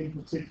things, in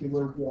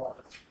particular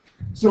water.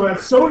 So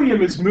as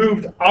sodium is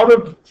moved out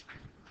of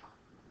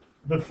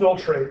the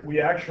filtrate,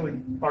 we actually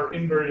are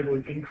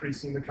invariably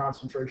increasing the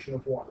concentration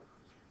of water.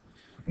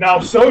 Now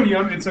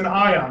sodium, it's an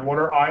ion. What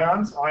are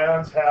ions?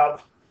 Ions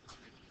have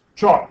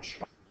charge.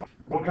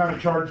 What kind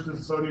of charge does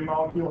a sodium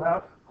molecule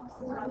have?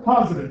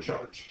 Positive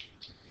charge.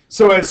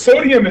 So as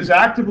sodium is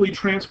actively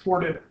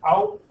transported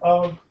out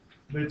of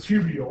the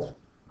tubule,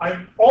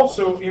 I'm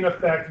also, in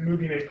effect,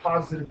 moving a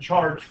positive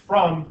charge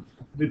from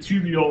the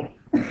tubule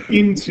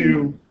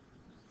into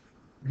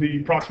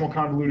the proximal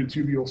convoluted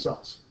tubule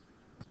cells.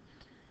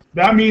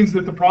 That means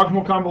that the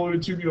proximal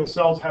convoluted tubule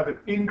cells have an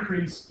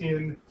increase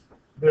in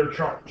their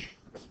charge.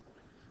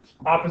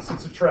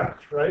 Opposites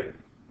attract, right?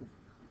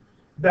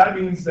 That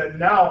means that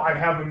now I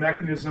have a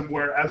mechanism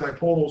where, as I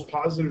pull those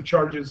positive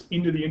charges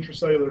into the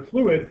intracellular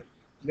fluid,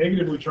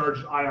 negatively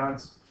charged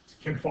ions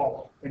can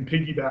follow and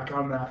piggyback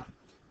on that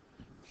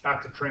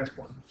active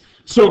transport.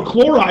 So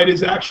chloride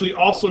is actually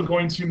also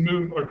going to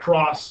move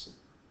across,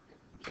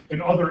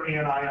 and other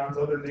anions,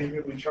 other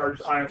negatively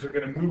charged ions are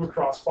going to move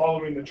across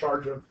following the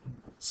charge of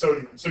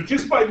sodium. So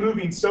just by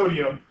moving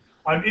sodium,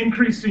 I'm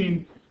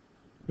increasing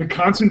the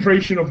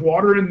concentration of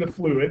water in the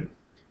fluid,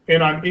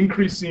 and I'm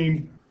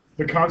increasing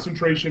the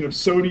concentration of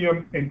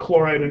sodium and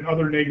chloride and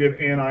other negative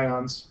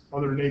anions,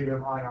 other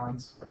negative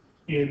ions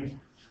in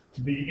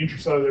the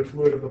intracellular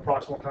fluid of the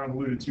proximal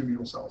convoluted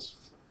tubule cells.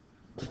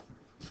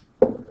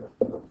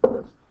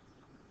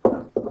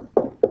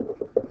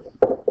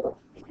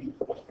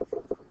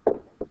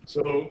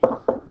 So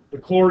the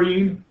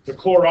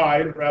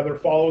chloride rather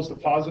follows the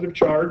positive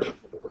charge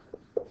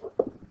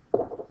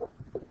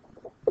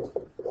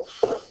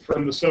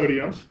from the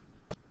sodium.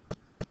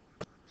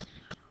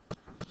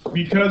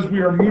 because we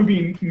are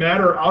moving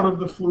matter out of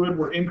the fluid,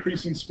 we're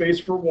increasing space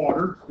for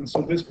water, and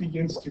so this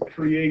begins to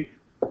create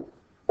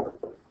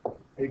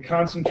a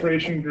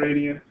concentration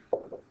gradient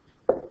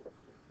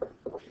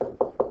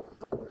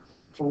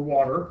for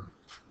water.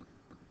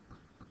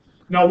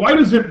 Now, why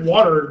doesn't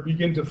water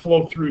begin to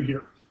flow through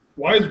here?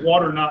 Why is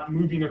water not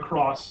moving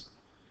across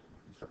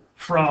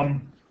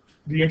from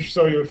the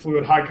intracellular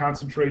fluid high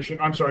concentration,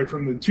 I'm sorry,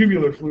 from the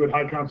tubular fluid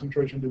high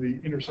concentration to the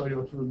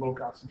intercellular fluid low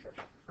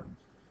concentration?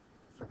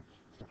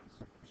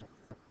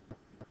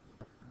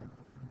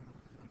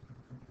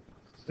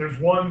 There's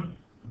one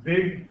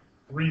big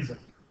reason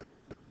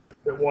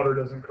that water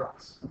doesn't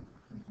cross.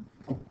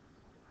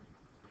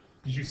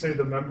 Did you say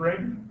the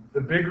membrane?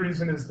 The big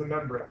reason is the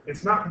membrane.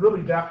 It's not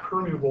really that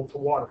permeable to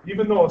water.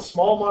 Even though a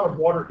small amount of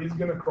water is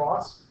going to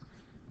cross,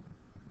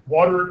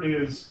 water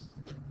is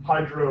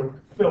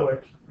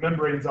hydrophilic,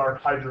 membranes are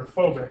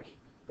hydrophobic.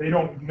 They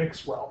don't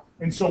mix well.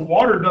 And so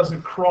water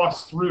doesn't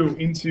cross through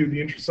into the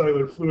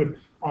intracellular fluid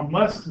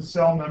unless the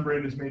cell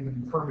membrane is made to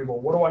be permeable.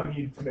 What do I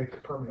need to make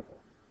it permeable?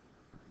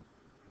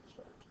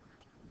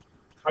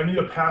 I need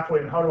a pathway,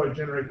 and how do I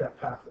generate that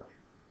pathway?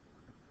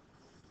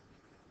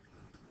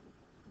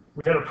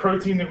 We had a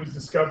protein that was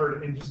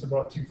discovered in just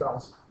about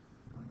 2000,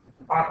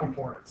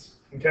 aquaporins,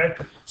 okay?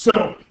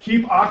 So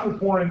keep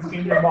aquaporins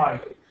in your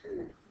mind.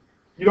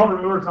 You don't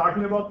remember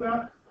talking about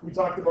that? We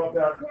talked about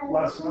that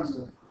last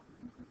semester.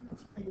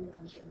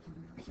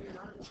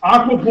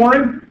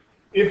 Aquaporin,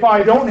 if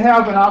I don't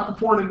have an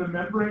aquaporin in the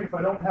membrane, if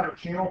I don't have a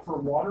channel for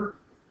water,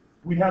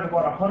 we have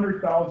about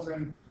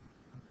 100,000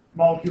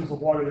 molecules of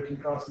water that can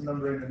cross the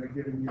membrane in a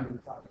given unit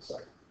of time a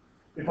second.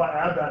 If I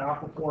add that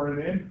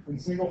aquaporin in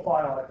single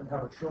file, I can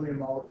have 1 trillion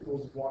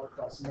molecules of water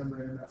cross the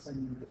membrane in that same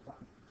unit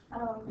of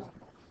time.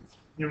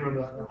 You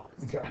remember that now?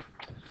 Okay.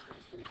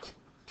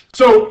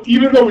 So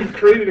even though we've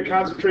created a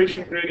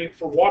concentration gradient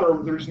for water,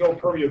 there's no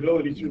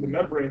permeability through the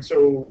membrane,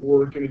 so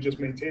we're going to just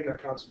maintain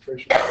that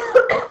concentration.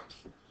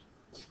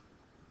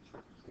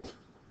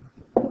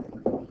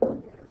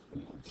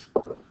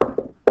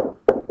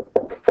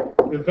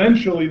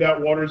 Eventually,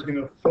 that water is going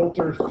to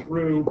filter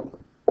through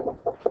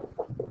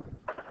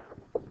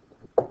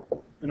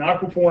an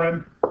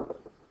aquaporin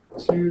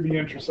to the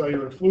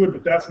intracellular fluid,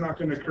 but that's not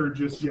going to occur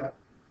just yet.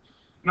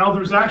 Now,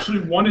 there's actually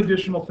one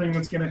additional thing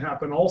that's going to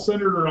happen, all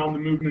centered around the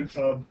movement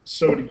of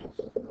sodium.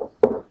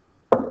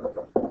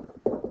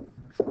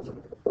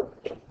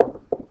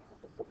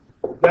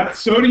 That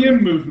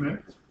sodium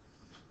movement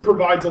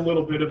provides a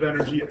little bit of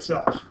energy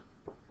itself.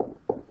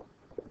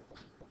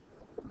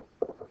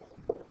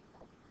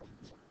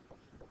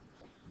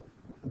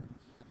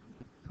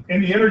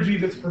 And the energy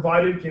that's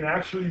provided can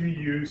actually be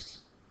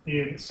used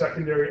in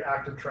secondary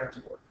active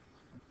transport.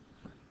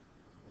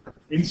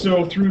 And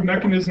so through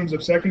mechanisms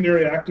of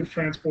secondary active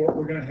transport,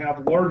 we're going to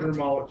have larger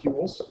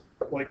molecules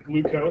like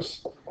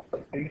glucose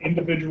and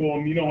individual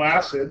amino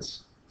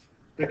acids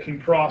that can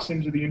cross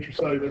into the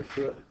intracellular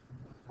fluid.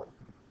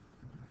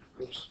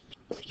 Oops,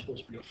 it's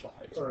supposed to be a 5.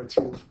 All right,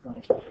 so not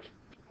a 5.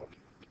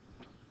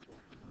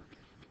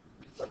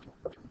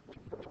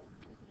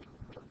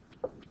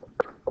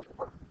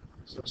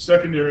 So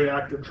secondary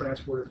active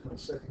transport is my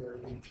secondary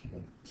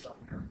ATP.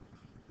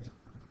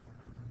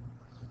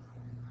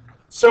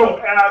 So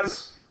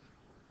as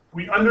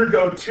we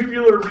undergo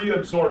tubular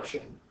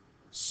reabsorption,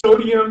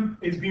 sodium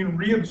is being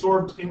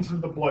reabsorbed into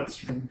the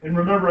bloodstream. And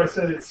remember, I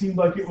said it seemed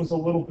like it was a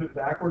little bit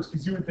backwards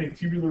because you would think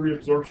tubular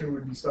reabsorption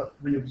would be stuff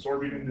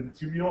reabsorbing into the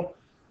tubule,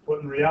 but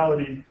in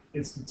reality,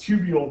 it's the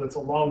tubule that's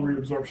allowing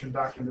reabsorption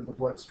back into the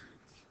bloodstream.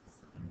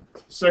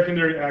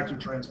 Secondary active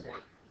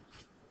transport.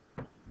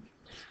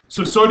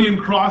 So sodium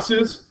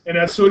crosses, and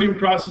as sodium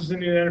crosses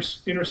into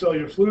the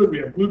intercellular fluid, we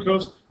have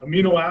glucose,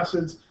 amino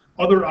acids,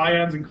 other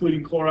ions,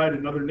 including chloride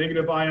and other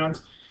negative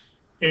ions,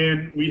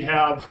 and we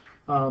have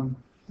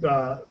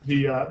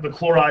the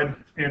chloride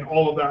and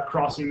all of that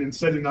crossing and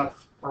setting up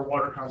our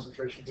water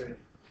concentration gradient.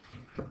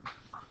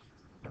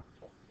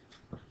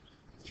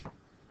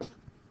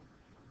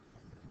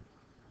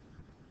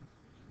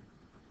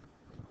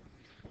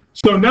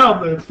 So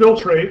now the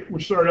filtrate,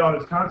 which started out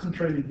as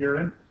concentrated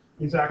urine,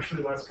 is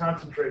actually less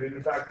concentrated.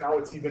 In fact, now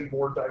it's even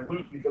more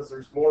dilute because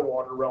there's more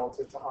water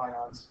relative to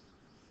ions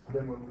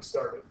than when we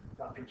started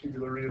after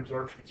tubular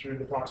reabsorption through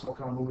the proximal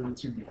convoluted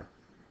tubule.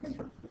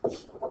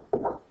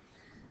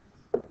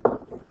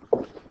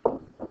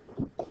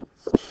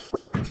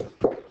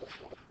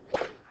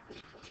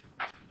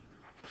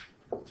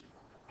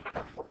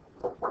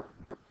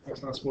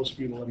 That's not supposed to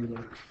be the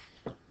lamellar.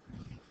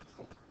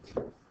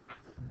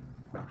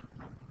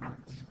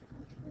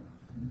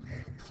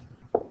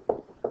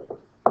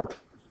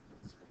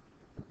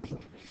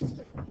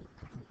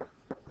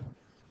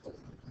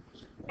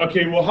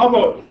 Okay, well, how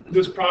about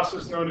this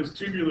process known as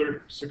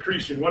tubular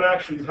secretion? What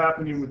actually is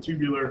happening with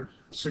tubular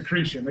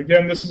secretion?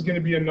 Again, this is going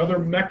to be another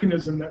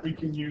mechanism that we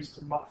can use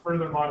to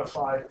further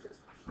modify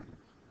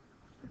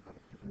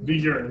the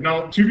urine.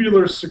 Now,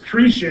 tubular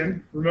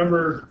secretion,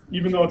 remember,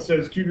 even though it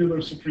says tubular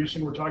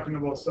secretion, we're talking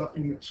about stuff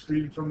being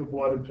excreted from the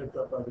blood and picked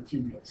up by the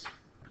tubules.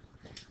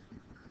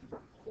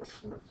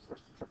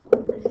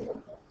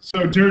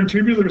 So during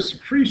tubular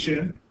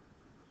secretion,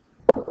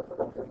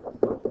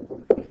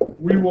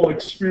 we will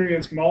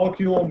experience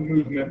molecule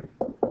movement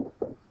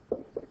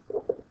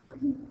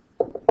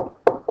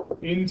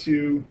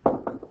into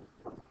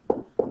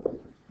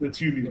the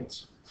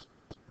tubules.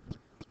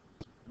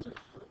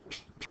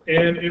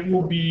 And it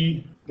will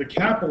be the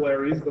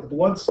capillaries, the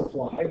blood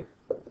supply,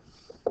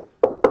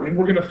 and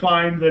we're going to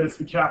find that it's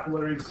the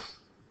capillaries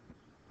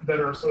that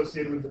are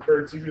associated with the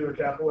peritubular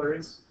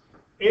capillaries,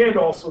 and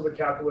also the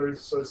capillaries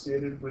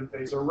associated with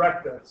vasa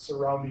recta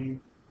surrounding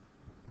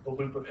the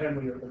loop of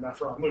Henle or the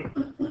nephron loop.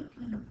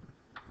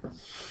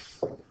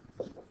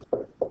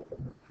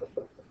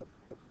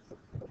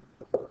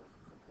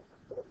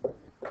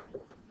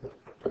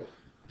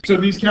 So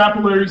these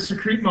capillaries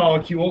secrete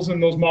molecules,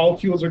 and those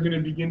molecules are going to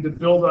begin to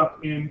build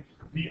up in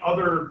the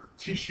other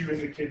tissue in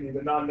the kidney,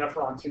 the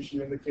non-nephron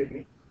tissue in the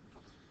kidney,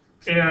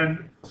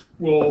 and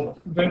will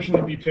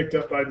eventually be picked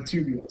up by the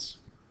tubules.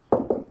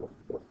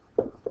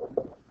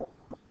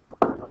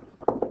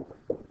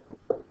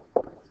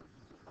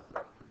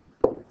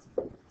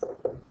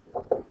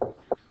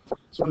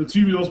 So the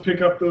tubules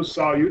pick up those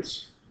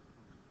solutes.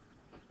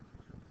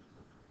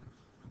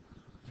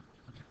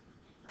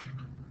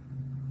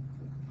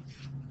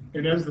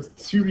 And as the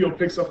tubule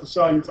picks up the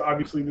solutes,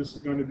 obviously this is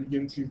going to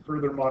begin to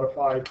further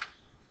modify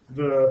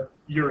the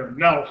urine.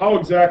 Now, how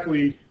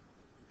exactly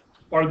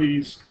are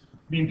these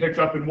being picked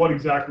up, and what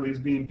exactly is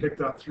being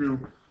picked up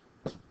through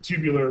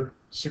tubular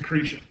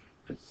secretion?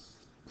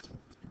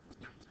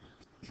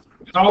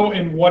 How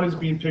and what is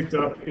being picked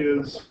up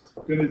is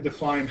going to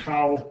define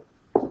how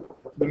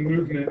the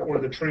movement or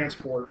the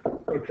transport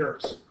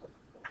occurs.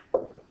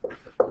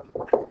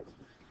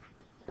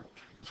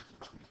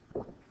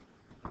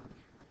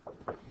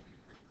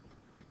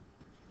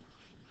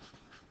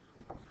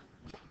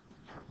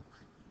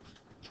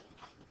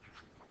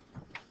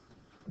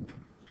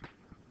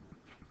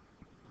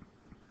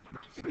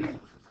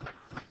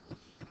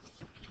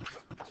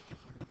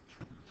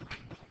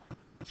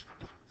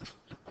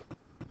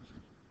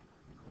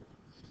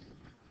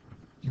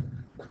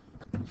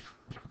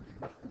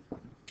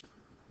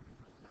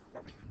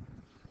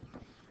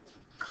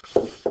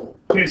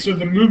 Okay, so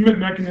the movement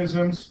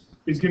mechanisms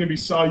is going to be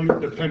solute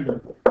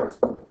dependent.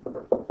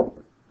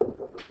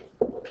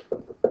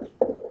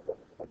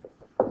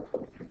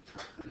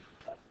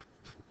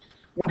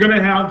 We're going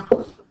to have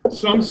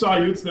some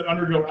solutes that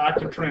undergo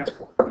active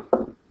transport.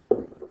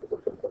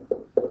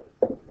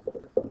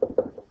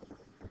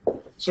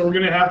 So we're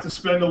going to have to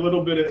spend a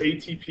little bit of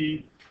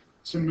ATP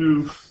to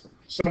move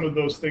some of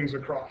those things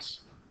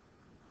across.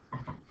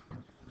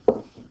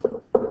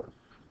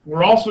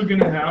 We're also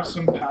going to have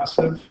some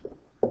passive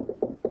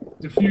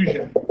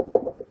diffusion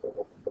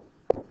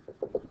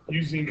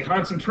using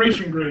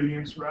concentration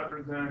gradients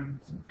rather than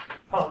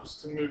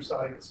pumps to move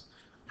solutes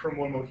from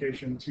one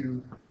location to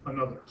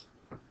another.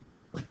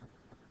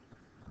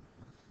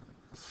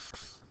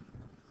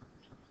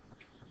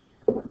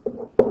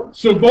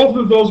 So both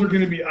of those are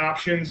going to be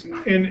options,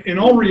 and in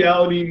all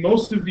reality,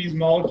 most of these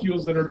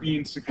molecules that are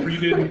being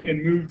secreted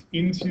and moved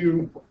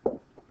into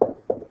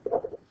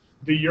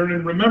the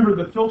urine, remember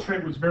the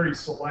filtrate was very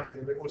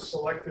selective. It was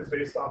selected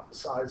based off the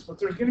size, but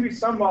there's going to be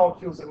some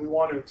molecules that we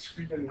want to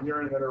excrete in the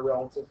urine that are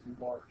relatively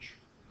large.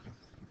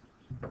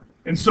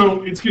 And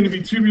so it's going to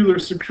be tubular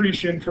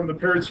secretion from the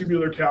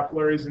peritubular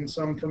capillaries and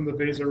some from the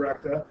vasa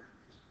recta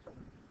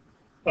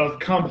of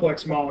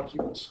complex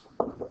molecules.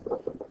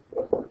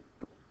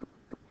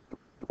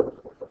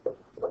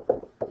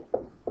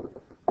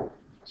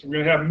 So we're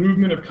going to have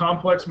movement of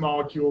complex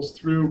molecules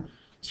through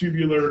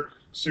tubular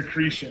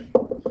secretion.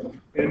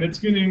 And it's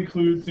going to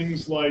include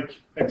things like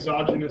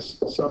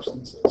exogenous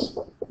substances.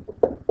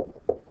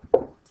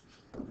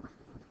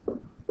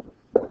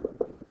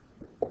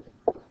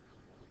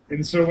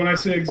 And so when I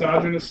say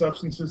exogenous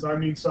substances, I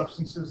mean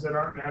substances that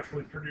aren't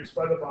naturally produced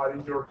by the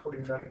body, you're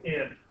putting them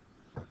in.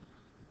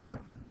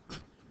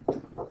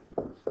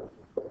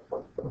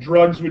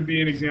 Drugs would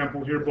be an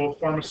example here, both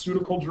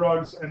pharmaceutical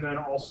drugs and then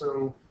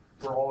also,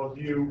 for all of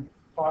you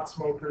pot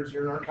smokers,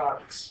 your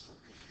narcotics.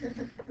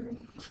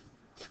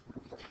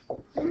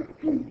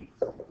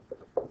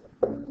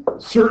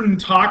 Certain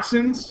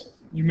toxins,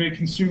 you may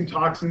consume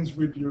toxins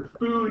with your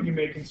food, you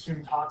may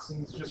consume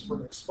toxins just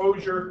from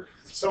exposure.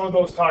 Some of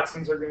those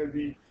toxins are going to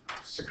be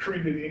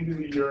secreted into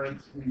the urine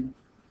to be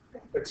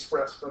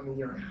expressed from the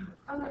urine.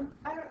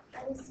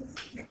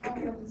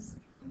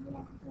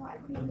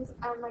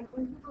 Like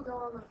when people go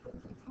on like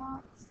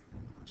detox,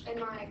 and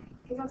like,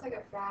 because that's like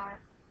a fat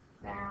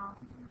now,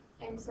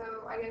 and so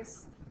I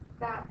guess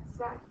that's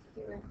that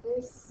to do with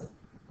this.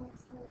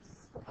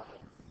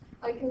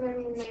 Like, because I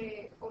mean,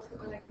 they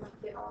ultimately like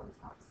get all the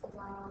toxins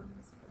out.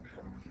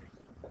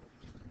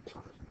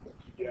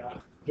 Yeah,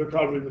 they're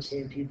probably the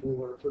same people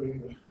who are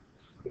putting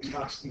the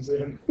toxins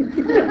in.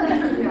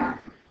 Yeah.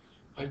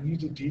 I need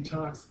to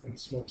detox and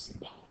smoke some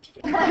pot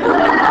today.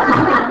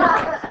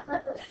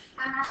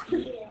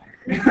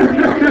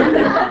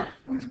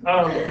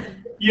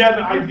 Yeah,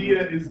 the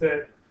idea is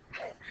that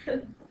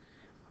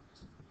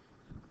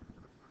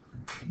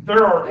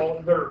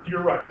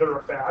You're right, they're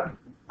a fad,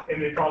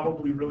 and they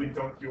probably really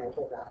don't do a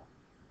whole lot.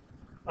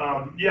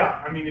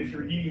 Yeah, I mean, if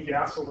you're eating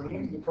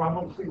gasoline, you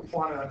probably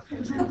want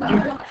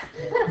to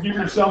give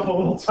yourself a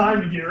little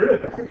time to get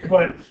rid of it.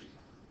 But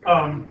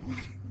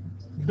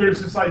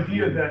there's this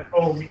idea that,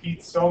 oh, we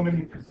eat so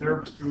many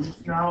preserved foods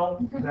now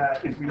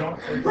that if we don't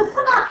take it,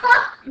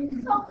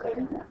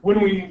 when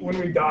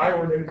we die,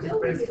 we're going to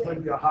just basically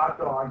be a hot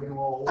dog and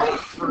we'll live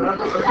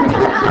forever.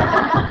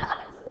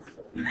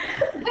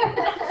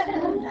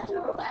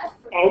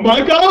 Oh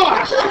my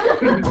gosh!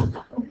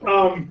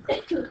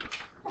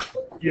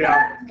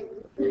 Yeah.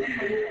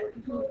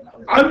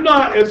 I'm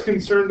not as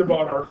concerned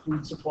about our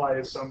food supply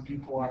as some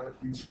people are, if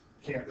you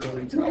can't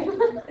really tell.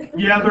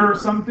 Yeah, there are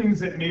some things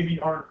that maybe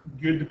aren't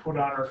good to put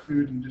on our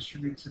food and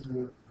distribute to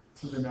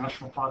the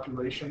national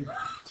population.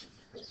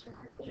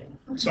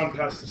 Some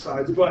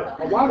pesticides, but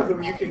a lot of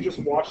them you can just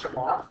wash them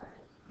off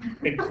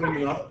and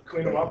clean them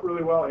up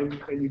really well, and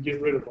you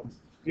get rid of them.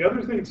 The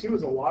other thing too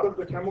is a lot of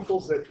the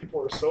chemicals that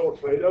people are so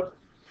afraid of,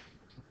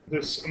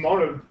 this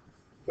amount of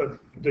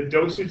the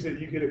dosage that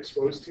you get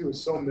exposed to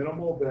is so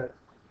minimal that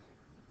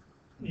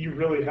you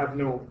really have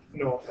no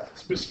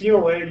effects.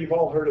 Bisphenol A, you've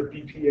all heard of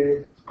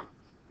BPA,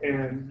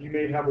 and you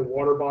may have a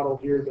water bottle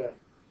here that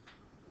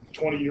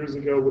 20 years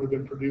ago would have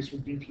been produced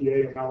with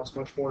BPA, and now it's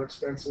much more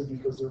expensive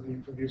because they're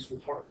being produced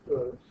with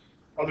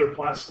other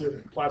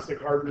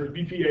plastic hardener.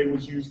 BPA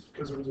was used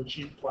because it was a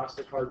cheap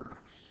plastic hardener.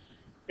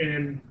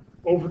 And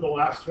over the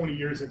last 20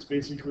 years, it's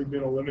basically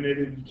been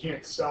eliminated. You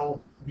can't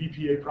sell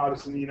BPA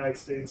products in the United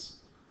States.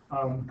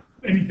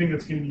 Anything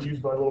that's going to be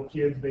used by little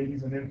kids,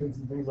 babies and infants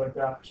and things like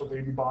that, so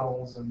baby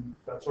bottles and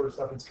that sort of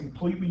stuff, it's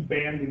completely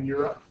banned in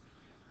Europe.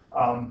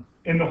 And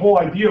the whole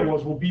idea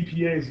was, well,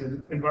 BPA is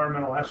an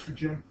environmental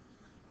estrogen,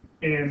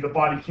 and the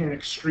body can't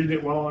excrete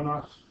it well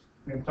enough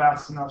and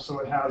fast enough so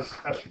it has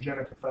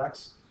estrogenic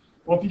effects.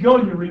 Well, if you go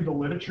and you read the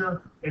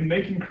literature, and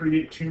they can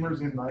create tumors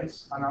in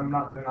mice, and I'm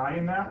not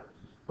denying that,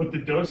 but the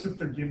dose that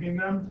they're giving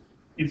them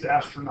is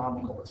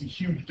astronomical. It's a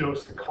huge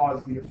dose to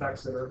cause the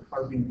effects that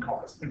are being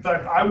caused. In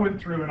fact, I went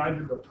through and I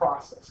did the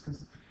process,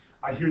 because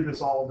I hear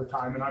this all the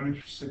time, and I'm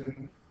interested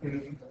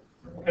in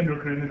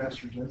endocrine and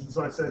estrogens. And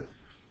so I said,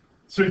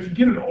 so if you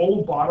get an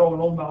old bottle, an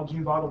old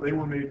Nalgene bottle, they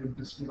were made with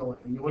bisphenol A.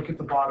 And you look at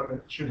the bottom,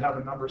 it should have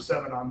a number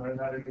 7 on there, and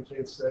that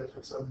indicates that if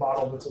it's a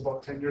bottle that's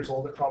about 10 years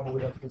old, it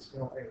probably has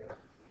bisphenol A in it.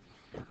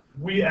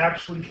 We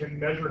actually can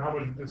measure how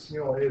much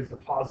bisphenol A is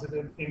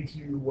deposited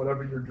into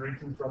whatever you're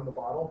drinking from the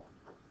bottle.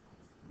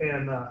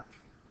 And I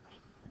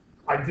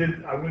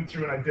went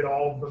through and I did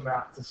all of the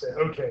math to say,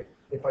 okay,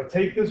 if I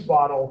take this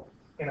bottle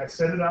and I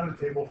set it on the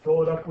table,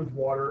 fill it up with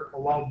water,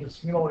 allow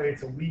bisphenol A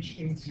to leach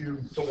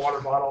into the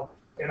water bottle,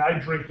 and I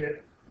drink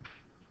it,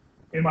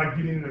 am I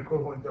getting an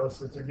equivalent dose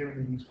that they're giving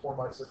me these poor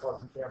mice that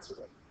causing cancer?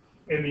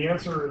 And the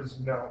answer is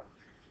no.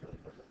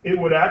 It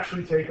would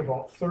actually take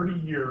about 30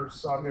 years.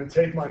 So I'm going to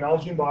take my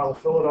Nalgene bottle,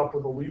 fill it up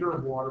with a liter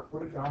of water,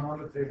 put it down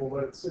on the table,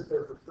 let it sit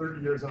there for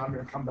 30 years, and I'm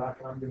going to come back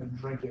and I'm going to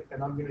drink it,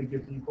 and I'm going to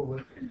get the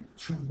equivalent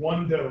to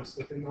one dose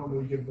that they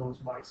normally give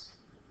those mice.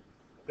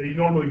 They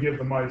normally give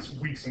the mice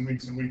weeks and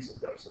weeks and weeks of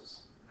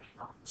doses.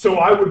 So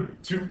I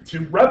would, to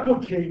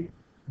replicate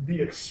the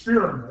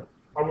experiment,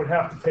 I would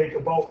have to take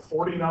about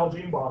 40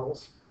 Nalgene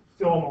bottles,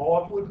 fill them all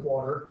up with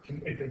water,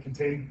 if they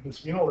contain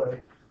bisphenol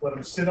A, let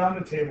them sit on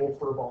the table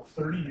for about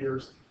 30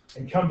 years,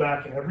 and come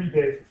back, and every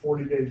day for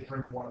 40 days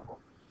drink one of them,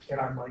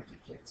 and I might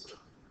get cancer.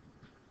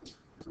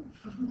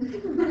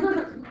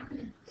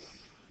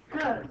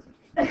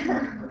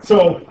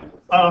 So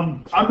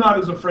I'm not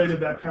as afraid of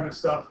that kind of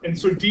stuff. And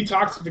so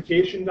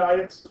detoxification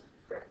diets,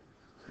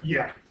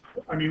 yeah.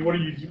 I mean, what are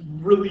you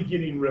really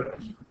getting rid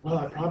of? Well,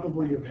 I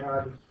probably have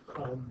had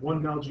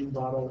one Nalgene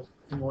bottle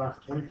in the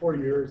last 24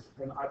 years,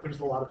 and there's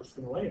a lot of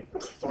bisphenol A in it,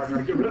 so I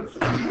gotta get rid of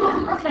it.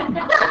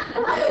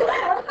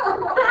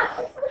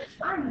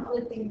 I'm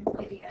flipping this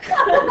video.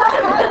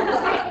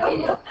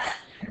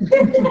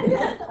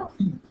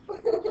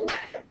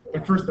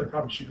 At first, I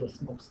probably should go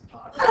smoke some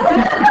pot.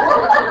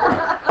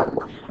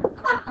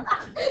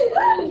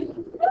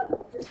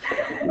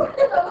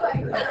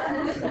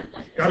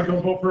 Gotta go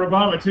vote for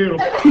Obama, too.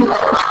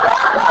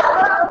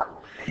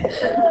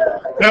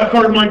 That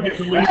part might get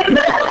deleted.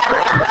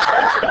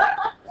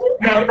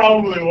 Yeah,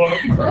 probably won't.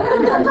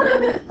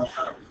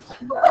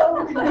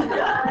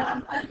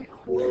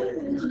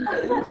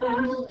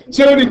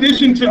 So in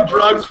addition to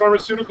drugs,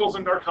 pharmaceuticals,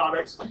 and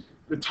narcotics,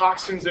 the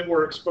toxins that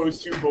we're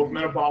exposed to both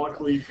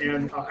metabolically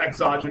and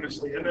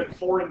exogenously, and then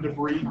foreign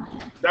debris,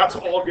 that's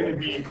all going to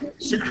be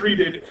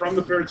secreted from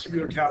the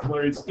peritubular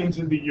capillaries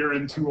into the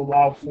urine to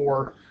allow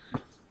for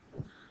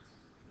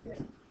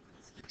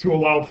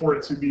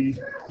it to be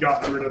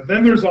gotten rid of.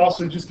 Then there's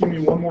also, just give me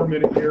one more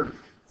minute here,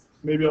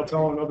 maybe I'll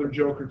tell another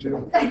joke or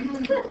two.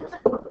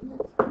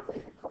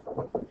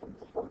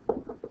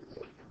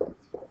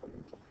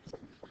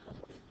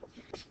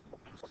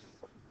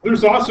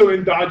 There's also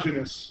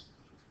endogenous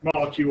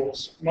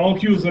molecules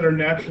that are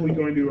naturally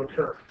going to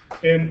occur.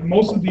 And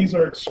most of these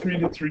are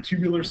excreted through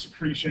tubular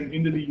secretion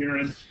into the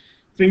urine,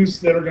 things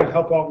that are going to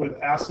help out with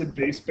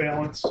acid-base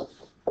balance.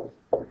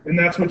 And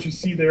that's what you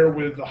see there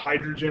with the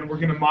hydrogen. We're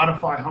going to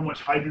modify how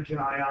much hydrogen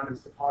ion is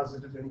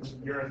deposited in the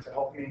urine to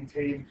help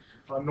maintain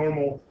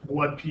normal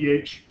blood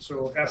pH,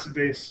 so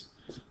acid-base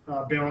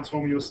balance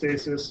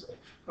homeostasis.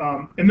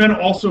 And then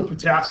also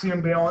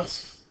potassium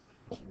balance.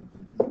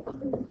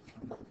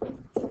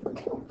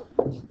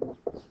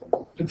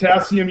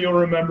 Potassium, you'll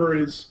remember,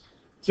 is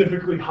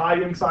typically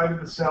high inside of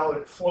the cell.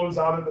 It flows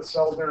out of the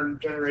cell during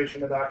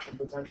generation of action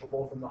potential,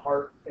 both in the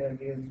heart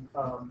and in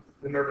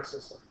the nervous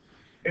system.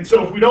 And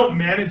so if we don't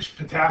manage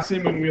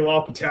potassium and we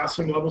allow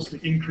potassium levels to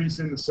increase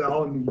in the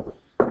cell and the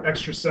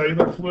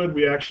extracellular fluid,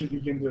 we actually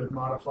begin to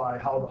modify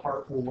how the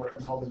heart will work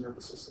and how the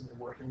nervous system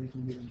will work, and we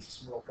can get into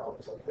some real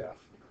problems like that.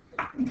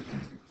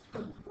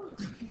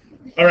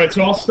 All right,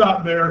 so I'll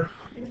stop there.